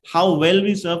how well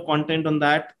we serve content on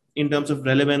that in terms of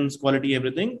relevance, quality,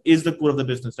 everything is the core of the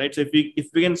business, right? So if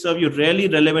we can serve you really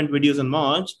relevant videos on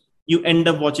Moj, you end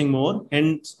up watching more.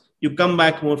 Hence, you come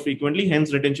back more frequently.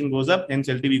 Hence, retention goes up. Hence,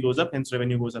 LTV goes up. Hence,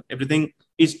 revenue goes up. Everything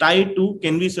is tied to,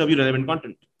 can we serve you relevant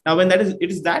content? Now, when it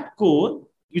is that core,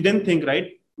 you then think,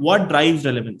 right, what drives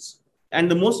relevance?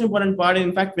 And the most important part,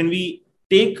 in fact, when we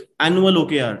take annual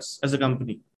OKRs as a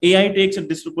company, AI takes a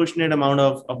disproportionate amount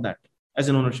of that as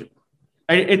an ownership.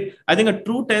 I think a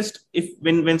true test, if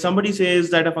when somebody says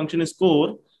that a function is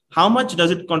core, how much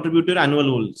does it contribute to your annual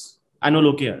goals,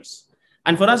 annual OKRs?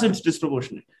 And for us, it's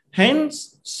disproportionate.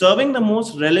 Hence, serving the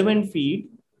most relevant feed,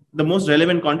 the most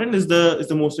relevant content is the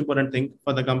most important thing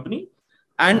for the company.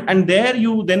 And there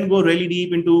you then go really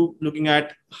deep into looking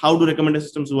at how do recommender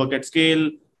systems work at scale,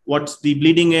 what's the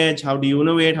bleeding edge, how do you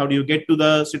innovate, how do you get to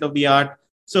the state of the art.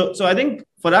 So I think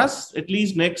for us, at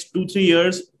least next 2-3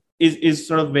 years is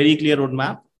sort of very clear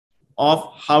roadmap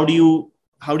of how do you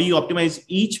optimize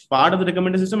each part of the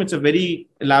recommender system. It's a very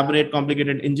elaborate,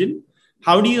 complicated engine.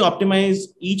 How do you optimize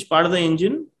each part of the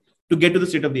engine to get to the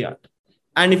state of the art?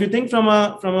 And if you think from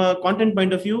a content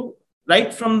point of view,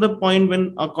 right from the point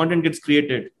when our content gets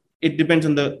created, it depends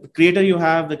on the creator you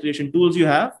have, the creation tools you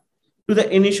have, to the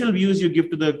initial views you give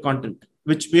to the content,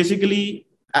 which basically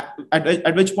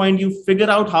at which point you figure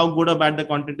out how good or bad the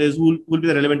content is, who will be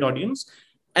the relevant audience,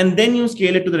 and then you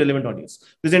scale it to the relevant audience.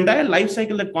 This entire life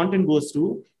cycle that content goes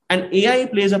through, and AI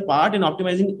plays a part in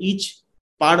optimizing each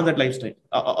part of that lifestyle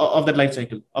of that life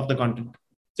cycle of the content.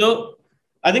 So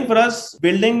I think for us,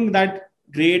 building that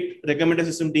great recommender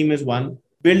system team is one.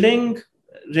 Building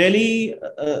really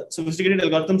sophisticated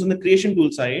algorithms on the creation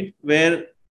tool side, where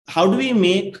how do we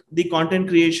make the content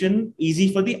creation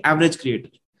easy for the average creator?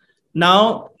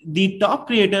 Now, the top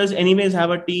creators anyways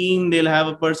have a team. They'll have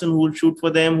a person who will shoot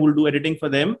for them, who will do editing for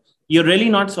them. You're really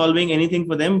not solving anything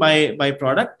for them by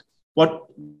product. What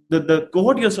the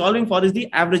cohort you're solving for is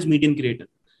the average median creator.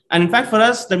 And in fact, for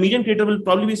us, the median creator will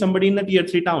probably be somebody in the tier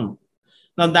 3 town.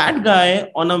 Now, that guy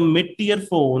on a mid-tier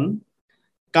phone,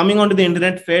 coming onto the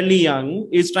internet fairly young,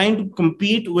 is trying to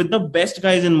compete with the best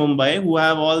guys in Mumbai who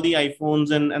have all the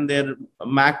iPhones and their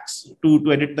Macs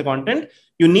to edit the content.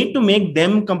 You need to make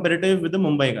them competitive with the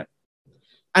Mumbai guy.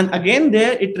 And again,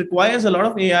 there it requires a lot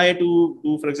of AI to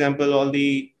do, for example, all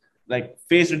the like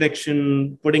face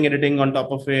detection, putting editing on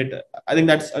top of it. I think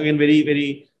that's again very,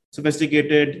 very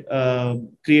sophisticated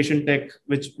creation tech,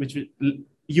 which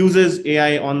uses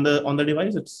AI on the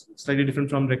device. It's slightly different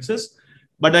from Rexus.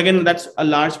 But again, that's a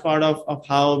large part of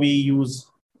how we use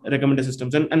recommender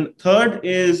systems. And third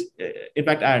is, in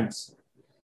fact, ads.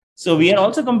 So we are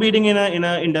also competing in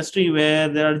a industry where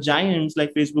there are giants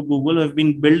like Facebook, Google, who have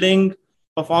been building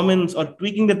performance or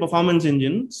tweaking their performance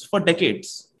engines for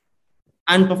decades.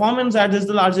 And performance ads is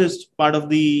the largest part of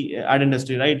the ad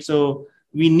industry, right? So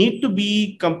we need to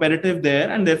be competitive there,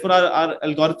 and therefore our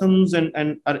algorithms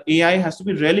and our AI has to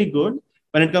be really good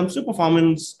when it comes to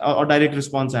performance or direct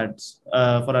response ads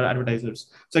for our advertisers.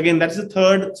 So again, that's the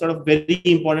third sort of very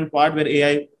important part where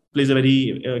AI plays a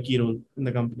very key role in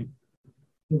the company.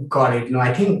 Got it. No,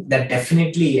 I think that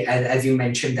definitely, as you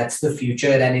mentioned, that's the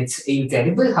future. And it's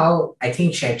incredible how I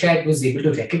think ShareChat was able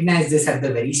to recognize this at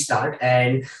the very start.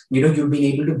 And, you've been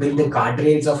able to build the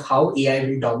guardrails of how AI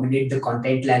will dominate the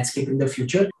content landscape in the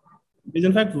future. There's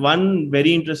in fact one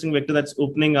very interesting vector that's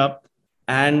opening up,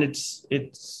 and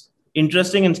it's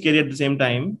interesting and scary at the same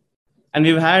time. And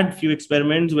we've had few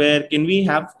experiments where can we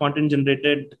have content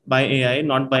generated by AI,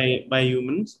 not by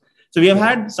humans. So we have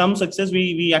had some success.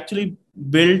 We actually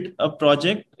built a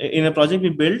project. In a project, we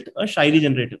built a Shairi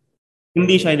generator,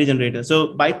 Hindi Shairi generator.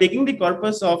 So by taking the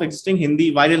corpus of existing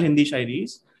viral Hindi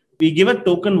Shairis, we give a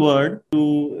token word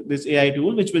to this AI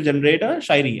tool, which will generate a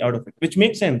Shairi out of it, which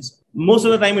makes sense. Most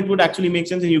of the time, it would actually make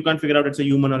sense, and you can't figure out it's a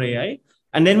human or AI.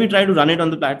 And then we try to run it on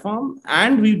the platform,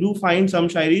 and we do find some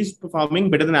Shairis performing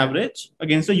better than average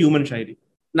against a human Shairi.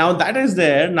 Now that is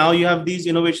there. Now you have these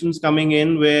innovations coming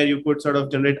in where you could sort of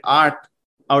generate art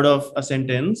out of a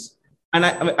sentence. And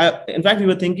in fact, we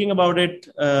were thinking about it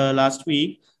last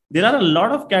week. There are a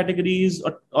lot of categories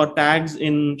or tags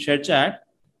in ShareChat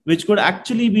which could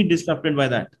actually be disrupted by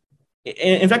that.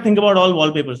 In fact, think about all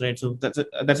wallpapers, right? So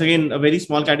that's again a very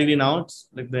small category now. It's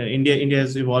like India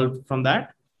has evolved from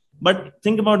that. But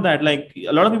think about that. Like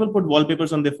a lot of people put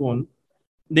wallpapers on their phone.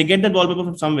 They get that wallpaper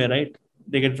from somewhere, right?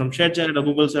 They get it from ShareChat or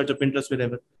Google search or Pinterest,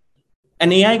 whatever.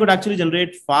 An AI could actually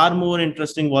generate far more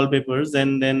interesting wallpapers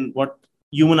than what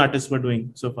human artists were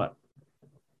doing so far.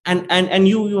 And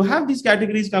you have these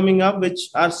categories coming up which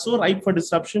are so ripe for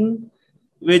disruption,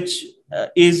 which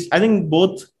is, I think,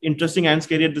 both interesting and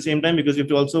scary at the same time, because you have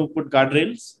to also put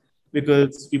guardrails,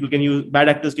 because bad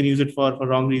actors can use it for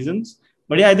wrong reasons.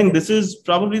 But yeah, I think this is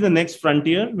probably the next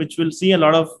frontier, which will see a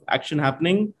lot of action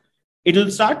happening.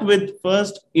 It'll start with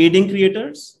first aiding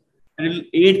creators, and it'll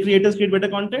aid creators create better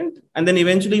content, and then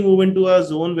eventually move into a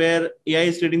zone where AI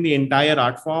is creating the entire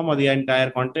art form or the entire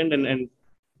content and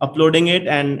uploading it.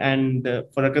 And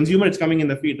for a consumer, it's coming in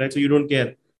the feed, right? So you don't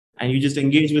care, and you just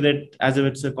engage with it as if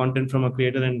it's a content from a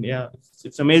creator. And yeah,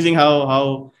 it's amazing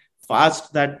how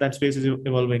fast that space is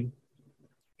evolving.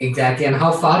 Exactly, and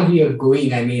how far we are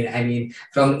going. I mean,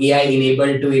 from AI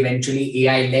enabled to eventually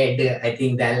AI led. I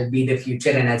think that'll be the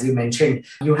future. And as you mentioned,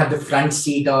 you have the front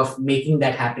seat of making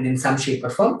that happen in some shape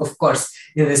or form. Of course,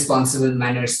 in a responsible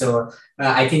manner. So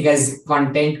I think as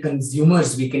content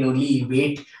consumers, we can only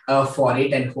wait for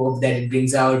it and hope that it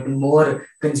brings out more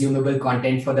consumable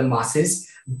content for the masses.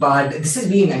 But this has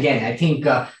been, again, I think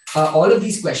all of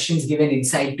these questions give an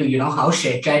insight to, how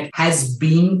ShareChat has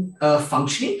been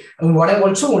functioning. And what I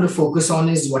also want to focus on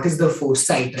is what is the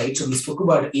foresight, right? So we spoke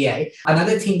about AI.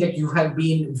 Another thing that you have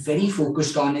been very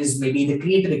focused on is maybe the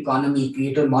creator economy,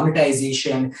 creator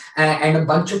monetization, and a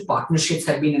bunch of partnerships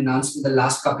have been announced in the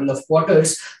last couple of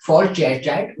quarters for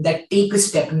ShareChat that take a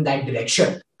step in that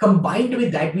direction. Combined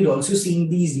with that, we're also seeing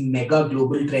these mega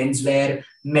global trends where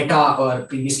Meta, or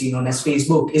previously known as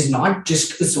Facebook, is not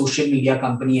just a social media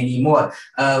company anymore,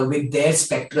 with their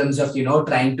spectrums of,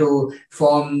 trying to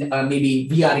form maybe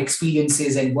VR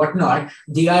experiences and whatnot.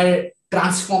 They are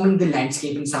transforming the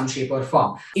landscape in some shape or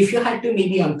form. If you had to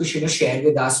maybe, Ankush, share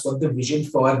with us what the vision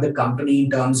for the company in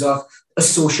terms of a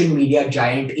social media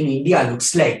giant in India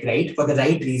looks like, right? For the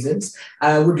right reasons,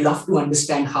 I would love to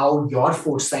understand how your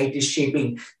foresight is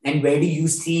shaping and where do you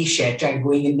see ShareChat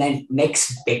going in the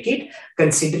next decade,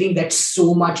 considering that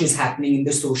so much is happening in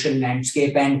the social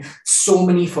landscape and so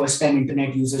many first-time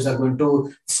internet users are going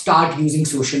to start using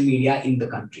social media in the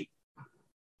country.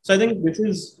 So I think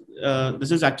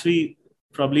this is actually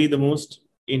probably the most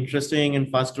interesting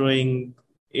and fast-growing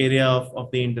area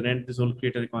of the internet, this whole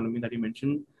creator economy that you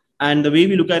mentioned. And the way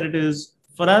we look at it is,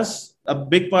 for us, a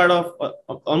big part of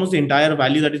almost the entire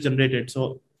value that is generated.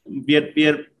 So we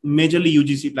are majorly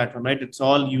UGC platform, right? It's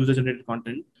all user-generated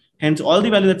content. Hence, all the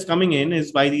value that's coming in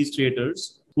is by these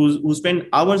creators who spend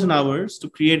hours and hours to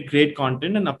create great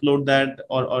content and upload that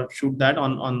or shoot that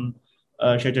on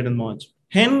ShareChat and Moj.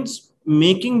 Hence,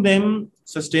 making them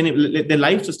sustainable, their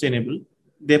life sustainable,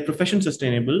 their profession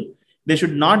sustainable. They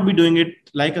should not be doing it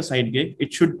like a side gig.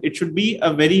 It should be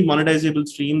a very monetizable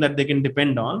stream that they can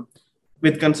depend on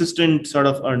with consistent sort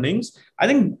of earnings. I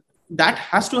think that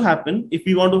has to happen if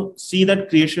we want to see that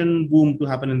creation boom to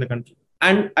happen in the country.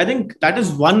 And I think that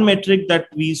is one metric that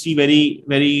we see very,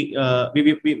 very,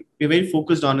 we're very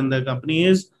focused on in the company,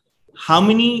 is how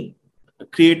many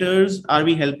creators are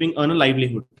we helping earn a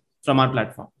livelihood from our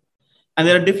platform. And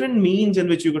there are different means in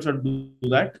which you could sort of do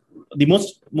that. The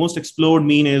most explored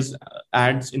mean is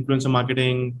ads, influencer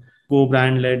marketing,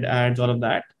 co-brand led ads, all of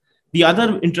that. The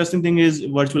other interesting thing is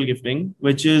virtual gifting,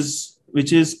 which is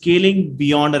scaling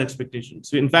beyond our expectations.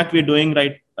 So in fact, we're doing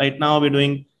right now, we're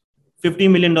doing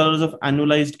 $50 million of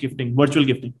annualized gifting, virtual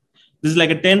gifting. This is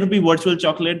like a 10 rupee virtual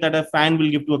chocolate that a fan will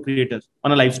give to a creator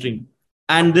on a live stream.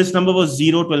 And this number was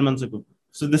zero 12 months ago.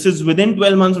 So this is within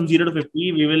 12 months from 0 to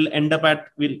 50, we'll end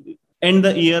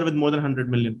the year with more than 100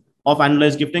 million of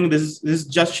annualized gifting. This is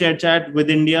just ShareChat with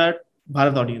India,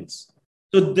 Bharat audience.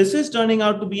 So this is turning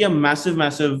out to be a massive,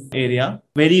 massive area.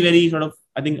 Very, very sort of,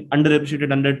 I think,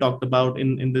 underappreciated, under talked about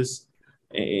in this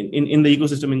in the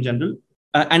ecosystem in general.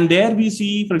 And there we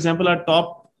see, for example, our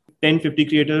top 10, 50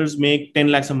 creators make 10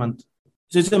 lakhs a month.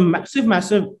 So it's a massive,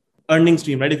 massive earning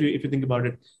stream, right? If you think about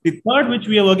it. The third, which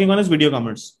we are working on, is video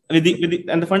commerce. And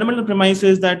the fundamental premise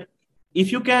is that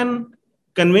if you can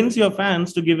convince your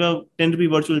fans to give a 10 rupee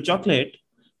virtual chocolate,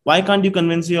 why can't you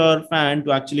convince your fan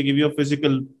to actually give you a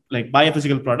physical, like buy a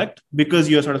physical product, because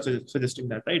you're sort of suggesting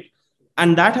that, right?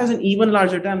 And that has an even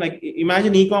larger time. Like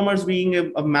imagine e-commerce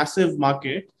being a massive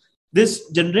market. This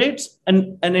generates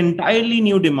an entirely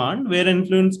new demand where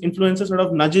influencer sort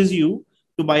of nudges you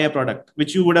to buy a product,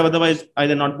 which you would have otherwise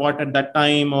either not bought at that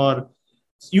time, or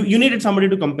you needed somebody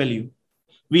to compel you.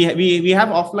 We have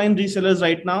offline resellers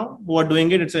right now who are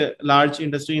doing it. It's a large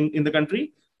industry in the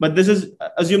country, but this is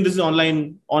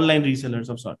online resellers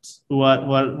of sorts who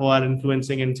are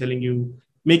influencing and selling you,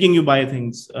 making you buy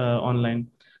things online.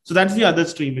 So that's the other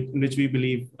stream in which we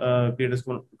believe creators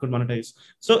could monetize.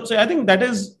 So I think that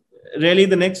is really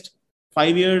the next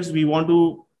 5 years. We want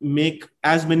to make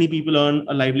as many people earn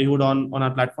a livelihood on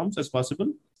our platforms as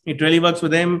possible. It really works for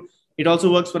them. It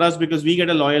also works for us because we get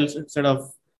a loyal set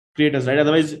of creators, right?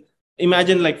 Otherwise,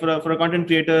 imagine like for a content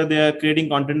creator, they are creating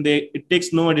content. It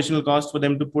takes no additional cost for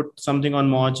them to put something on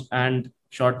Moj and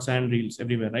shorts and reels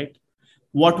everywhere, right?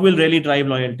 What will really drive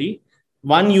loyalty?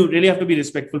 One, you really have to be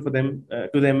respectful for them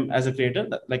to them as a creator,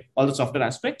 like all the software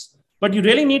aspects. But you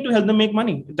really need to help them make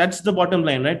money. That's the bottom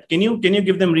line, right? Can you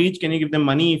give them reach? Can you give them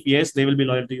money? If yes, they will be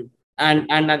loyal to you.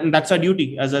 And that's our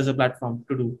duty as a platform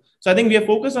to do. So I think we are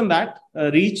focused on that.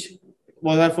 Reach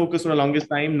was our focus for the longest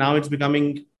time. Now it's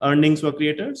becoming earnings for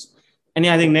creators. And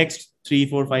yeah, I think next 3,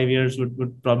 4, 5 years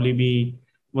would probably be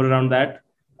more around that.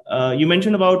 You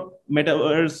mentioned about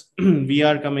metaverse,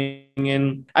 VR coming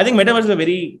in. I think metaverse is a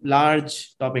very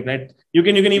large topic, right? You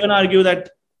can even argue that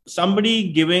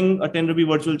somebody giving a 10 rupee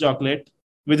virtual chocolate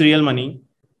with real money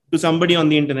to somebody on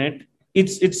the internet,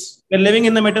 they're living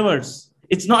in the metaverse.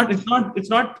 It's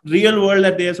not real world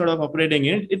that they are sort of operating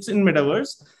in. It's in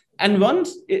metaverse. And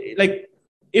once like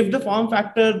if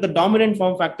the dominant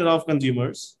form factor of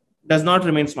consumers does not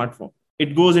remain smartphone,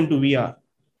 it goes into VR,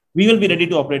 we will be ready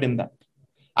to operate in that.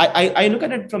 I look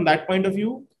at it from that point of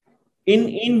view.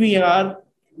 In VR,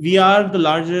 we are the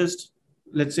largest,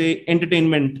 let's say,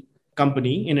 entertainment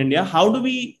company in India. How do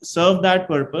we serve that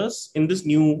purpose in this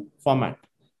new format?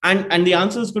 And the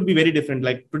answers could be very different.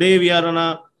 Like today, we are on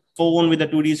a phone with a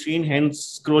 2D screen,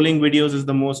 hence scrolling videos is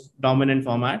the most dominant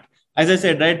format. As I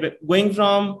said, right, going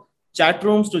from chat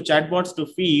rooms to chatbots to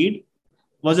feed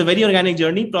was a very organic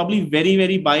journey, probably very,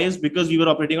 very biased because we were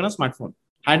operating on a smartphone.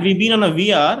 Had we been on a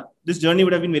VR, this journey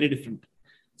would have been very different.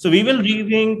 So we will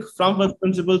rethink from first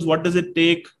principles, what does it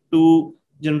take to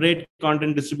generate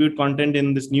content, distribute content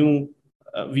in this new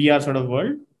VR sort of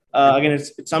world. Again,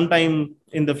 it's sometime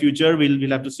in the future. We'll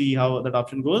have to see how that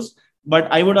option goes. But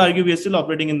I would argue we are still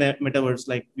operating in the metaverse.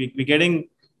 Like we're getting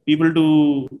people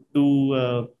to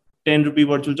do 10 rupee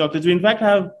virtual chocolates. We in fact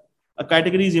have a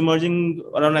categories emerging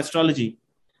around astrology.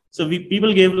 So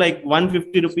people gave like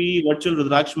 150 rupee virtual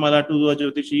Rudraksh Mala to a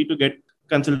Jyotishi to get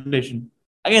consultation.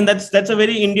 Again, that's a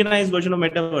very Indianized version of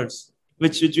metaverse,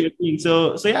 which we are seeing.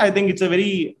 So yeah, I think it's a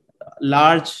very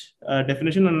large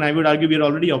definition, and I would argue we are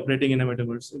already operating in a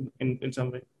metaverse in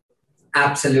some way.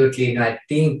 Absolutely. No, I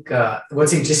think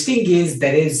what's interesting is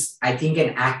there is, I think,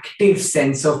 an active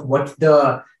sense of what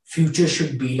the future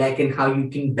should be like and how you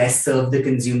can best serve the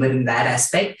consumer in that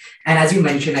aspect. And as you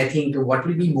mentioned, I think what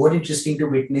will be more interesting to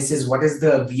witness is what is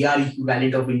the VR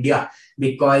equivalent of India,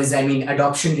 because I mean,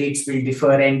 adoption rates will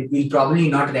differ and we'll probably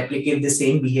not replicate the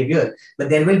same behavior, but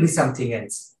there will be something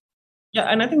else. Yeah,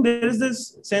 and I think there is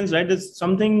this sense, right? There's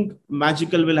something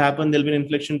magical will happen. There'll be an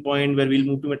inflection point where we'll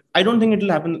move to it. I don't think it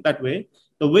will happen that way.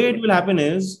 The way it will happen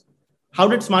is, how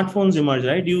did smartphones emerge,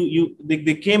 right?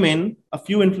 They came in, a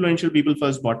few influential people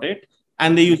first bought it,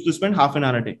 and they used to spend half an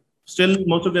hour a day. Still,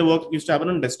 most of their work used to happen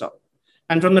on desktop.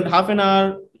 And from that half an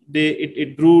hour,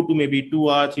 it grew to maybe 2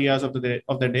 hours, 3 hours of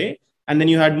the day. And then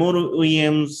you had more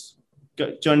OEMs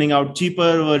churning out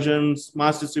cheaper versions,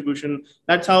 mass distribution.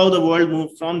 That's how the world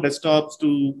moved from desktops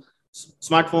to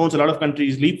smartphones. A lot of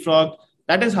countries leapfrog.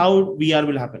 That is how VR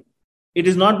will happen. It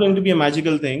is not going to be a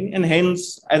magical thing, and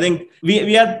hence I think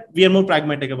we are more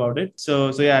pragmatic about it.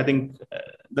 So yeah, I think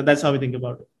that's how we think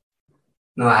about it.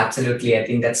 No, absolutely. I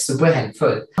think that's super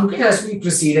helpful. Okay, as we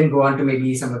proceed and go on to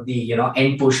maybe some of the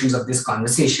end portions of this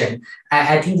conversation,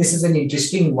 I think this is an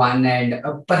interesting one and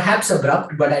perhaps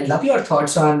abrupt, but I'd love your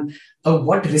thoughts on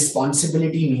what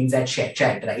responsibility means at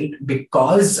ShareChat, right?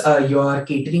 Because you're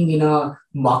catering in a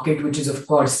market which is, of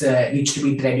course, needs to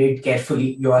be treaded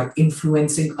carefully. You're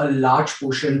influencing a large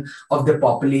portion of the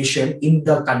population in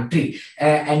the country.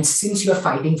 And since you're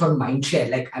fighting for mindshare,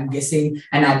 like I'm guessing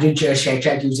an average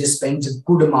ShareChat user spends a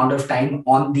good amount of time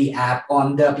on the app,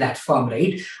 on the platform,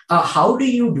 right? How do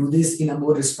you do this in a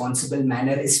more responsible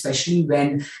manner, especially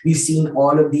when we've seen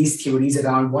all of these theories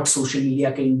around what social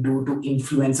media can do to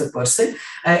influence a person?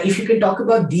 If you can talk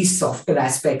about these softer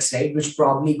aspects, right, which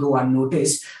probably go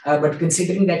unnoticed, but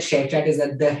considering that ShareChat is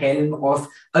at the helm of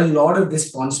a lot of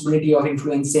responsibility of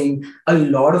influencing a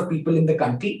lot of people in the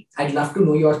country, I'd love to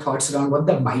know your thoughts around what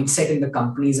the mindset in the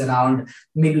companies around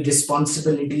maybe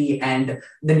responsibility and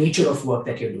the nature of work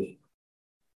that you're doing.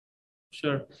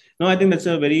 Sure. No, I think that's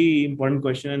a very important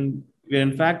question. And we're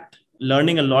in fact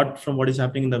learning a lot from what is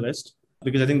happening in the West,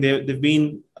 because I think they've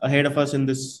been ahead of us in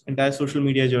this entire social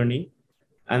media journey.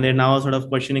 And they're now sort of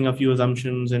questioning a few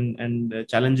assumptions and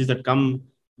challenges that come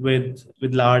with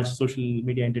large social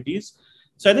media entities.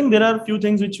 So I think there are a few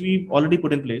things which we've already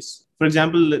put in place. For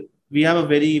example, we have a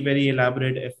very, very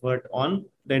elaborate effort on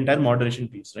the entire moderation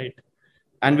piece, right?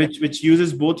 And which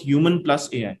uses both human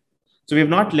plus AI. So we have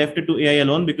not left it to AI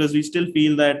alone, because we still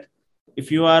feel that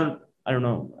if you are, I don't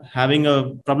know, having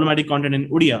a problematic content in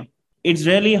Odia, it's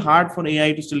really hard for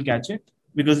AI to still catch it,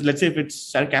 because let's say if it's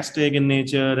sarcastic in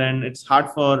nature and it's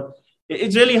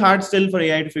really hard still for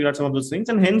AI to figure out some of those things.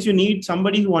 And hence you need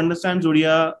somebody who understands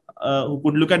Odia, who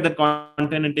could look at that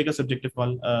content and take a subjective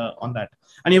call on that.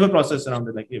 And you have a process around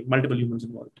it, like multiple humans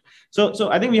involved. So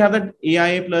I think we have that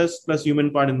AI plus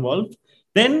human part involved.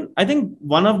 Then I think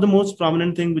one of the most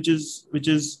prominent thing, which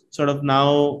is sort of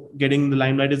now getting the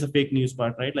limelight, is the fake news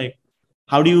part, right? Like,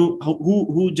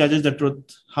 who judges the truth?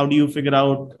 How do you figure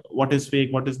out what is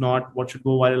fake, what is not, what should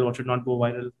go viral, what should not go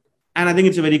viral? And I think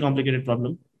it's a very complicated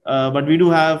problem. But we do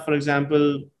have, for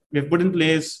example, we have put in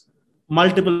place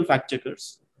multiple fact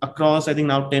checkers across, I think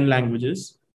now 10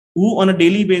 languages, who on a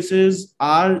daily basis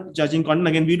are judging content.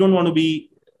 Again, we don't want to be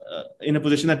in a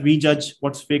position that we judge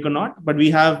what's fake or not, but we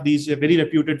have these very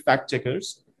reputed fact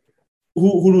checkers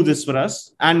who do this for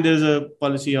us. And there's a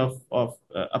policy of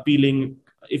appealing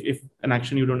if an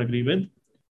action you don't agree with.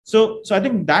 So I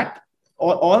think that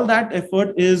all that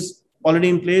effort is already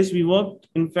in place. We worked,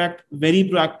 in fact, very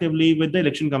proactively with the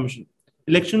Election Commission.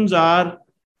 Elections are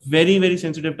very, very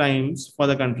sensitive times for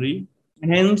the country.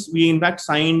 And hence, we in fact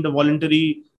signed a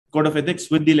voluntary code of ethics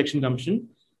with the Election Commission,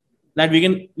 that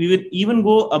we will even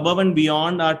go above and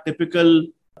beyond our typical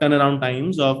turnaround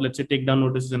times of, let's say, takedown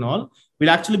notices and all. We'll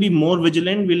actually be more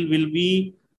vigilant. We'll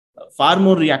be far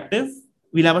more reactive.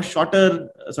 We'll have a shorter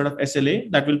sort of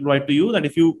SLA that will provide to you that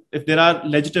if there are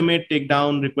legitimate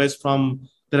takedown requests from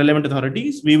the relevant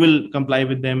authorities, we will comply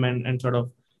with them and sort of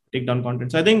take down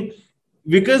content. So I think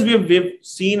because we've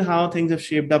seen how things have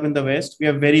shaped up in the West, we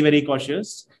are very, very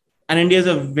cautious. And India is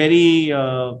a very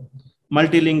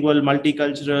multilingual,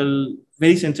 multicultural,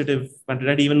 very sensitive country,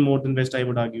 right? Even more than West, I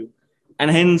would argue.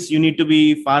 And hence, you need to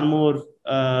be far more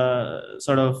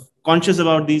sort of conscious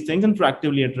about these things and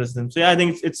proactively address them. So yeah, I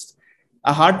think it's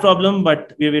a hard problem,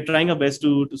 but we're trying our best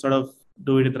to sort of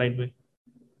do it the right way.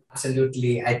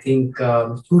 Absolutely. I think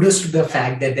kudos to the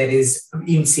fact that there is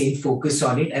insane focus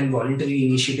on it and voluntary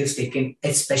initiatives taken,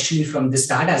 especially from the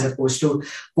start, as opposed to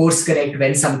course correct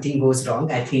when something goes wrong.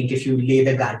 I think if you lay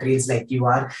the guardrails like you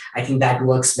are, I think that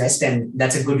works best. And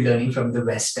that's a good learning from the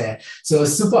West. So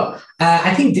super.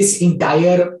 I think this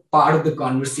entire part of the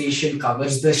conversation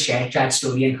covers the ShareChat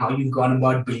story and how you've gone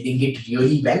about building it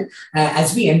really well.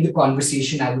 As we end the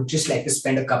conversation, I would just like to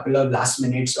spend a couple of last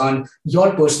minutes on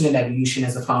your personal evolution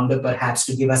as a founder, perhaps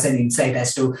to give us an insight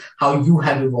as to how you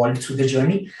have evolved through the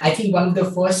journey. I think one of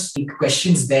the first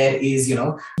questions there is,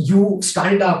 you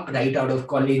started up right out of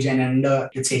college and under,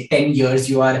 let's say, 10 years,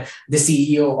 you are the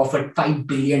CEO of a $5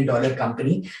 billion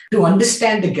company. To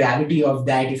understand the gravity of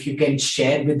that, if you can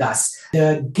share with us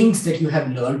the things that you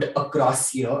have learned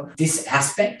across this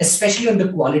aspect, especially on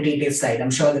the qualitative side. I'm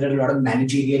sure there are a lot of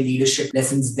managerial leadership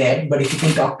lessons there, but if you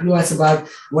can talk to us about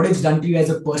what it's done to you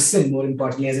as a person, more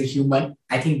importantly as a human,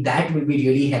 I think that will be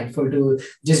really helpful to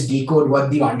just decode what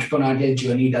the entrepreneurial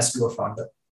journey does to a founder.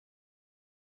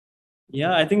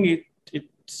 Yeah, I think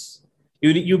it's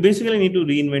you basically need to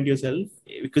reinvent yourself,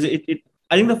 because I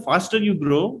think the faster you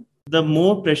grow, the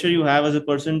more pressure you have as a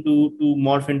person to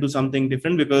morph into something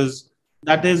different, because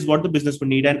that is what the business would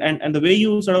need. And the way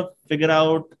you sort of figure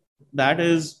out that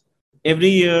is every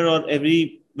year, or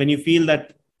every when you feel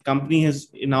that company has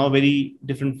now a very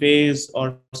different phase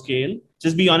or scale,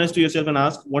 just be honest to yourself and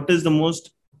ask, what is the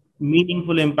most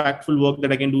meaningful, impactful work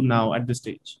that I can do now at this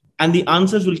stage? And the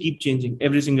answers will keep changing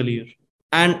every single year.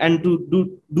 And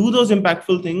to do those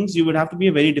impactful things, you would have to be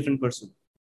a very different person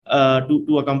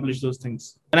to accomplish those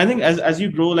things. And I think as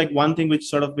you grow, like one thing which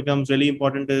sort of becomes really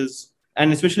important is,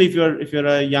 and especially if you're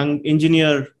a young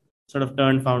engineer sort of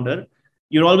turned founder,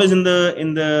 you're always in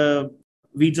the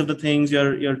weeds of the things.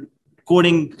 You're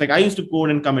coding. Like I used to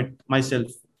code and commit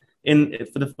myself in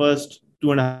for the first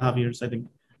 2.5 years, I think.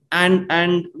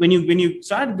 And when you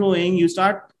start growing, you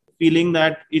start feeling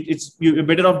that you're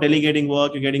better off delegating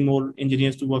work. You're getting more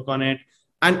engineers to work on it.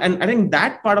 And I think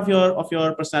that part of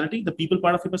your personality, the people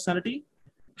part of your personality,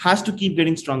 has to keep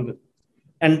getting stronger.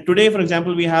 And today, for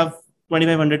example, we have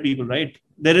 2,500 people, right?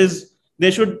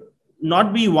 There should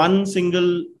not be one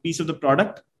single piece of the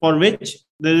product for which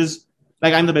there is,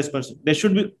 like, I'm the best person. There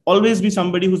should be always be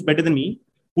somebody who's better than me,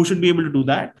 who should be able to do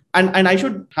that. And I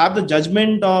should have the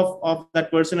judgment of that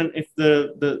person, and if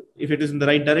it is in the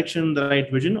right direction, the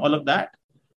right vision, all of that.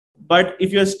 But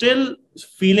if you're still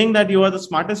feeling that you are the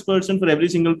smartest person for every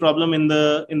single problem in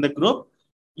the group,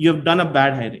 you have done a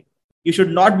bad hiring. You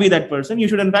should not be that person. You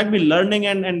should in fact be learning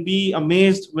and be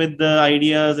amazed with the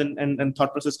ideas and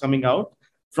thought process coming out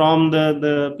from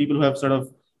the people who have sort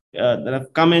of that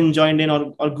have come in, joined in,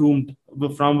 or groomed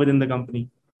from within the company.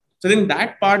 So I think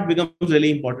that part becomes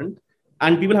really important.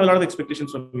 And people have a lot of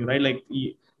expectations from you, right? Like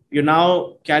you're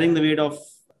now carrying the weight of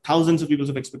thousands of people's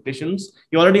of expectations.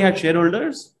 You already had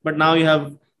shareholders, but now you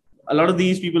have a lot of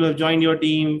these people who have joined your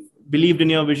team, believed in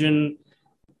your vision,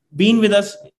 been with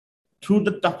us through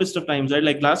the toughest of times, right?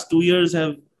 Like last 2 years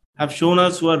have shown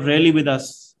us who are really with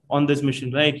us on this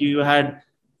mission, right? You had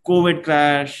COVID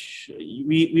crash.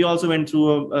 We also went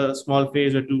through a small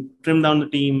phase where to trim down the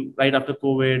team right after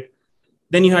COVID.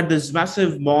 Then you had this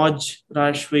massive Moj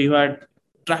rush where you had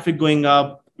traffic going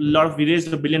up. We raised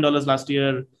 $1 billion last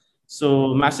year,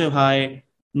 so massive high.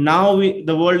 Now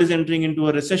the world is entering into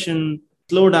a recession,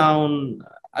 slowdown.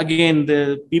 Again,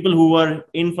 the people who were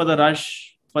in for the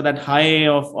rush, for that high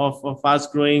of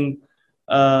fast growing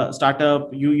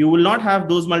startup, you will not have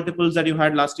those multiples that you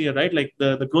had last year, right? Like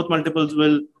the growth multiples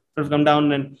will sort of come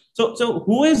down. And so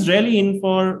who is really in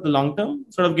for the long term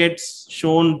sort of gets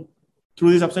shown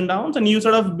through these ups and downs, and you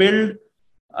sort of build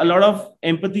a lot of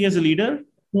empathy as a leader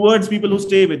towards people who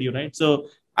stay with you, right? So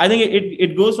I think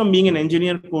it goes from being an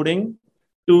engineer coding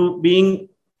to being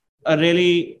a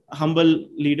really humble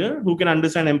leader who can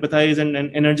understand, empathize, and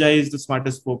energize the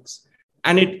smartest folks.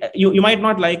 And you might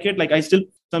not like it. Like I still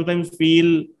sometimes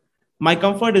feel my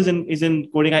comfort is in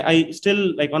coding. I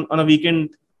still, like, on a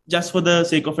weekend, just for the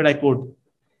sake of it, I code.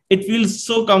 It feels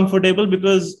so comfortable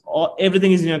because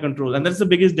everything is in your control, and that's the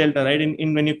biggest delta, right?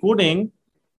 In when you're coding,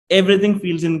 everything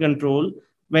feels in control.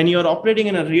 When you're operating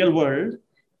in a real world,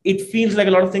 it feels like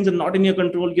a lot of things are not in your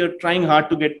control. You're trying hard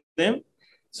to get them.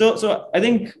 So I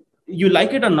think, you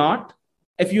like it or not,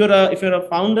 if you're a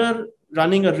founder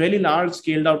running a really large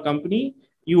scaled out company,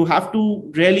 you have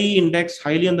to really index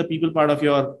highly on the people part of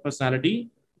your personality,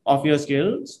 of your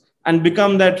skills, and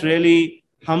become that really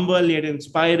humble yet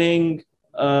inspiring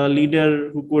leader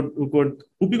who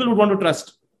people would want to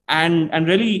trust, and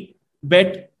really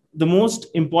bet the most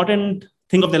important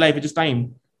thing of their life, which is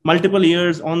time, multiple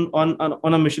years on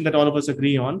a mission that all of us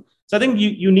agree on. So I think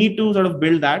you need to sort of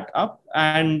build that up.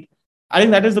 And I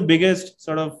think that is the biggest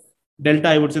sort of delta,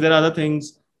 I would say. There are other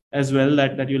things as well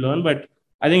that you learn, but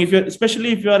I think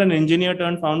especially if you are an engineer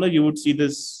turned founder, you would see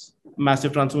this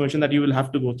massive transformation that you will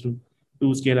have to go through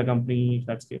to scale a company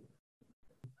that scale.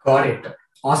 Got it.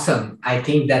 Awesome. I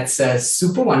think that's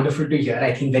super wonderful to hear.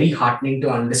 I think very heartening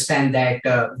to understand that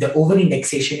the over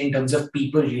indexation in terms of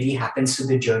people really happens to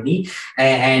the journey.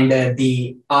 And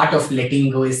the art of letting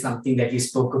go is something that you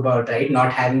spoke about, right?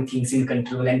 Not having things in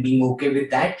control and being okay with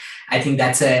that. I think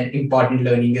that's an important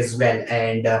learning as well.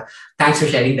 And thanks for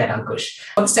sharing that, Ankush.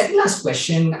 On the second last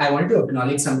question, I wanted to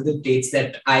acknowledge some of the traits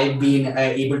that I've been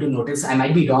able to notice. I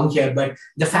might be wrong here, but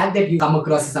the fact that you come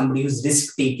across as somebody who's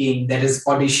risk taking, that is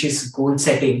audacious goal setting,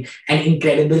 setting, and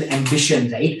incredible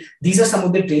ambition, right? These are some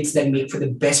of the traits that make for the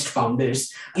best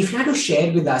founders. If you had to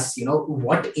share with us,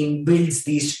 what inbuilds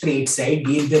these traits, right?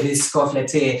 Be it the risk of,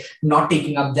 let's say, not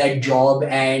taking up that job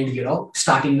and,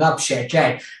 starting up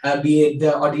ShareChat, be it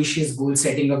the audacious goal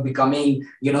setting of becoming,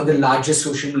 the largest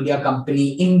social media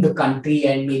company in the country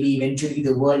and maybe eventually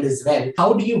the world as well.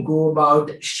 How do you go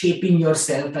about shaping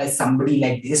yourself as somebody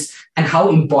like this? And how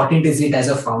important is it as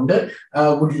a founder?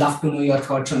 Would love to know your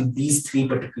thoughts on these three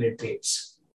particular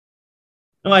traits.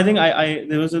 No, I think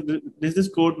there's this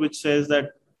quote which says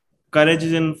that courage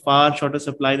is in far shorter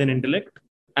supply than intellect.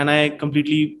 And I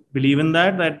completely believe in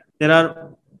that there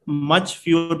are much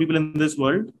fewer people in this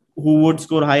world who would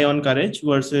score high on courage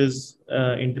versus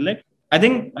intellect. I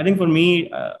think for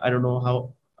me, I don't know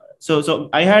how. So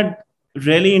I had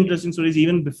really interesting stories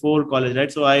even before college,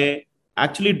 right? So I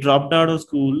actually dropped out of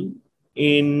school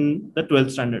in the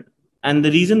 12th standard. And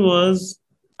the reason was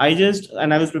I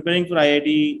was preparing for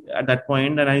IIT at that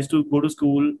point, and I used to go to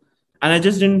school, and I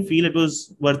just didn't feel it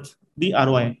was worth the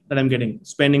ROI that I'm getting,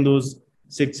 spending those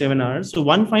 6-7 hours. So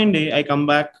one fine day, I come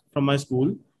back from my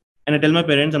school and I tell my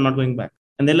parents I'm not going back.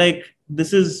 And they're like,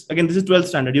 this is 12th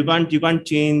standard. You can't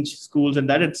change schools and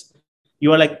that.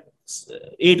 You are like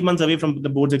 8 months away from the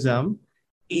board's exam.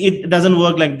 It doesn't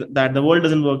work like that. The world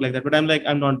doesn't work like that. But I'm like,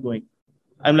 I'm not going.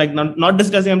 I'm like, not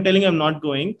discussing. I'm telling you, I'm not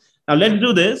going. Now let's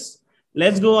do this.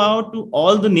 Let's go out to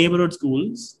all the neighborhood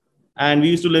schools. And we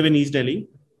used to live in East Delhi.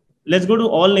 Let's go to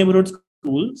all neighborhood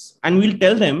schools and we'll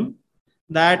tell them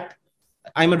that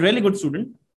I'm a really good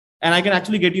student and I can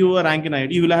actually get you a rank in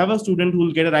IIT. You will have a student who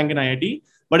will get a rank in IIT,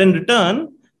 but in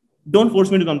return, don't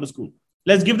force me to come to school.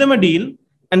 Let's give them a deal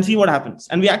and see what happens.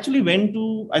 And we actually went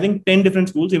to, I think, 10 different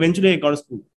schools. Eventually, I got a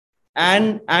school.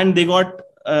 And they got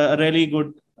a really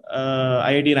good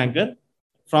IIT ranker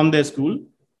from their school.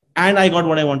 And I got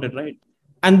what I wanted, right?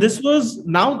 And this was,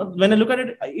 now when I look at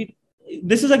it,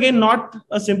 this is again not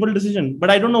a simple decision, but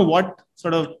I don't know what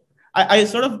sort of, I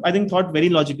think thought very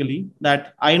logically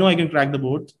that I know I can crack the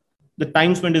board. The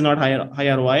time spent is not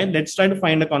high ROI. Let's try to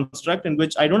find a construct in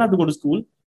which I don't have to go to school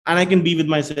and I can be with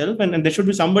myself. And there should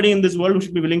be somebody in this world who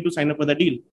should be willing to sign up for the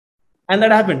deal. And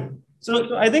that happened.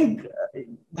 So I think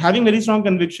having very strong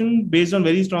conviction based on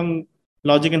very strong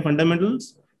logic and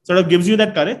fundamentals sort of gives you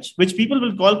that courage, which people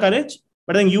will call courage.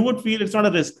 But I think you would feel it's not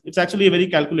a risk. It's actually a very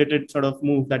calculated sort of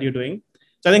move that you're doing.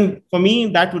 So I think for me,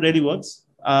 that really works.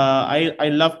 I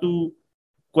love to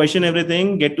question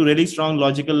everything, get to really strong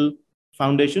logical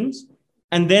foundations.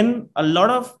 And then a lot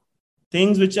of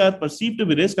things which are perceived to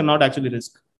be risk are not actually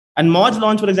risk. And Moj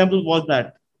launch, for example, was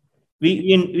that.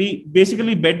 We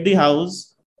basically bet the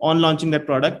house on launching that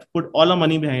product, put all our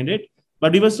money behind it.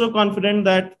 But we were so confident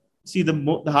that, see,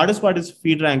 the hardest part is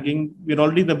feed ranking. We're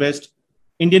already the best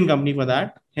Indian company for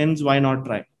that. Hence, why not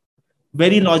try?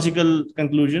 Very logical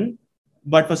conclusion.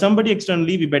 But for somebody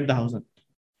externally, we bet the house on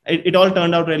it. It all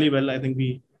turned out really well. I think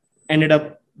we ended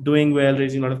up doing well,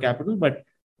 raising a lot of capital. But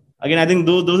again, I think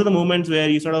those are the moments where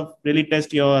you sort of really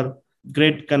test your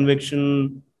grit,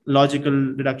 conviction,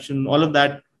 logical deduction, all of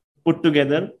that put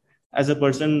together as a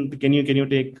person. Can you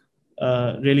take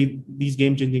really these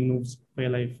game-changing moves for your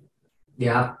life?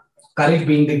 Yeah. Courage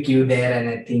being the cue there, and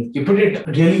I think you put it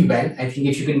really well. I think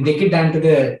if you can break it down to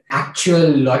the actual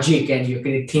logic and you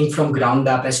can think from ground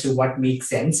up as to what makes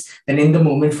sense, then in the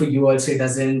moment for you also it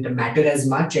doesn't matter as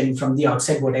much. And from the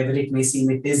outside, whatever it may seem,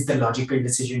 it is the logical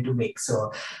decision to make.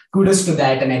 So kudos to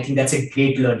that, and I think that's a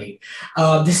great learning.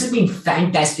 This has been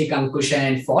fantastic, Ankush.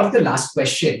 And for the last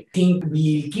question, I think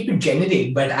we'll keep it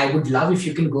generic, but I would love if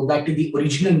you can go back to the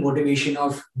original motivation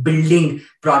of building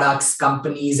products,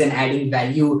 companies, and adding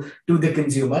value to the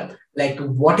consumer. Like,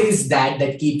 what is that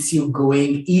keeps you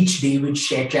going each day with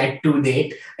ShareChat to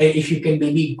date? If you can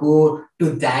maybe go to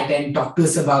that and talk to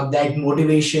us about that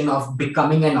motivation of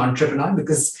becoming an entrepreneur,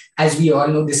 because as we all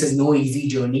know, this is no easy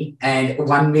journey and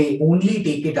one may only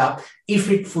take it up if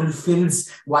it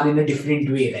fulfills one in a different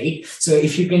way, right? So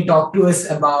if you can talk to us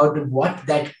about what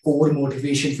that core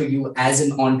motivation for you as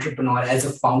an entrepreneur, as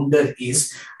a founder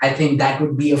is, I think that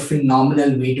would be a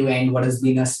phenomenal way to end what has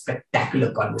been a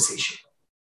spectacular conversation.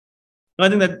 I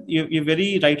think that you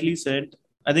very rightly said.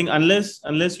 I think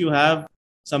unless you have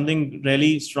something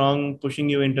really strong pushing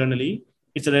you internally,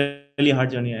 it's a really hard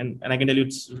journey. And I can tell you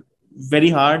it's very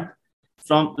hard.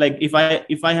 From like if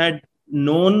I had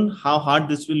known how hard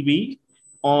this will be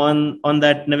on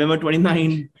that November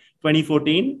 29,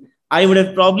 2014, I would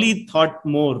have probably thought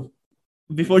more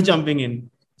before jumping in.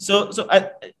 So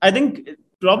I think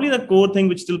probably the core thing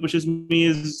which still pushes me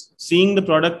is seeing the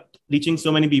product reaching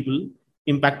so many people,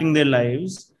 impacting their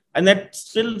lives, and that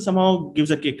still somehow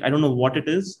gives a kick. I don't know what it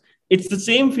is. it's the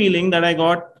same feeling that I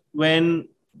got when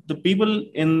the people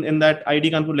in that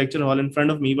IIT Kanpur lecture hall in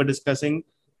front of me were discussing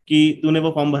कि तूने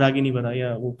वो form भरा कि नहीं भरा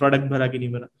या वो product भरा कि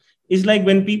नहीं भरा. Is like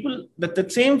when people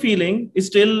that same feeling is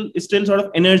still sort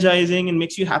of energizing and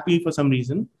makes you happy for some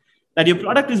reason, that your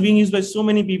product is being used by so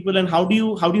many people, and how do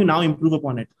you now improve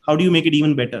upon it? How do you make it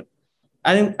even better?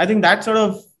 I think that sort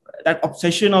of that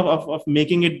obsession of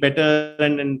making it better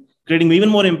and creating even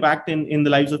more impact in the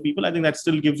lives of people, I think that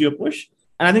still gives you a push.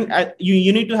 And I think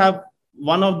you need to have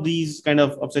one of these kind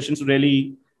of obsessions to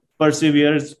really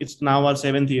persevere. It's now our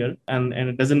 7th year, and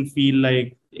it doesn't feel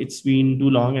like it's been too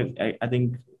long. I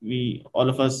think we, all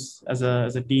of us as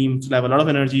a team, still have a lot of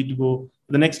energy to go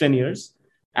for the next 10 years.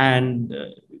 And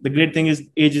the great thing is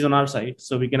age is on our side,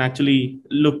 so we can actually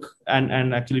look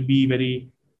and actually be very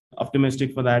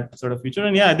optimistic for that sort of future.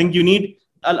 And yeah, I think you need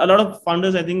a lot of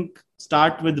founders, I think,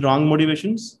 start with wrong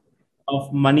motivations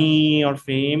of money or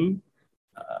fame.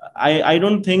 I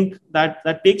don't think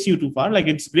that takes you too far. Like,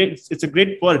 it's great. It's a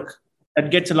great perk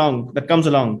that comes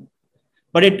along,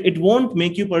 but it won't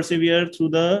make you persevere through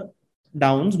the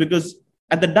downs, because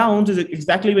at the downs is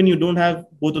exactly when you don't have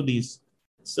both of these.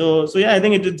 So yeah, I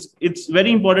think it's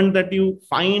very important that you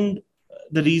find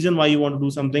the reason why you want to do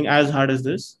something as hard as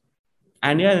this,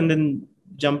 and then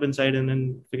jump inside and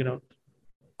then figure it out.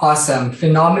 Awesome.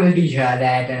 Phenomenal to hear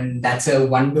that. And that's a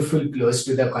wonderful close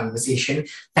to the conversation.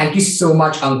 Thank you so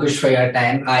much, Ankush, for your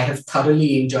time. I have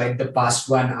thoroughly enjoyed the past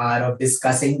 1 hour of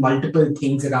discussing multiple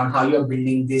things around how you're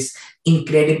building this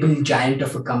incredible giant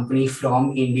of a company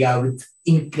from India with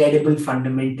incredible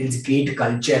fundamentals, great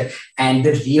culture, and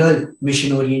the real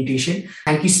mission orientation.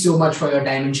 Thank you so much for your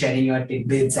time and sharing your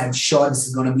tidbits. I'm sure this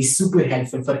is going to be super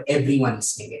helpful for everyone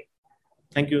listening in.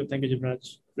 Thank you,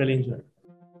 Jibraj. Really enjoyed it.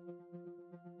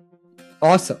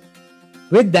 Awesome.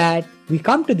 With that, we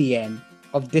come to the end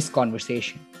of this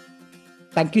conversation.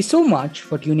 Thank you so much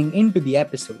for tuning into the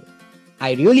episode.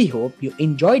 I really hope you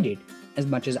enjoyed it as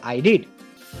much as I did.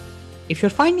 If you're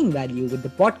finding value with the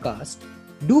podcast,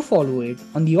 do follow it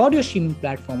on the audio streaming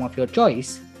platform of your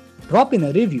choice, drop in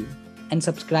a review, and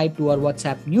subscribe to our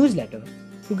WhatsApp newsletter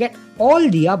to get all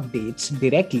the updates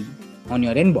directly on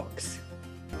your inbox.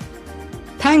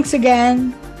 Thanks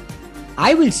again.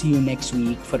 I will see you next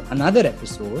week for another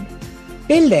episode.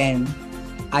 Till then,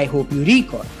 I hope you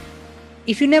recall,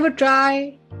 if you never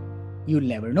try, you'll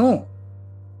never know.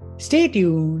 Stay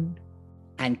tuned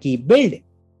and keep building.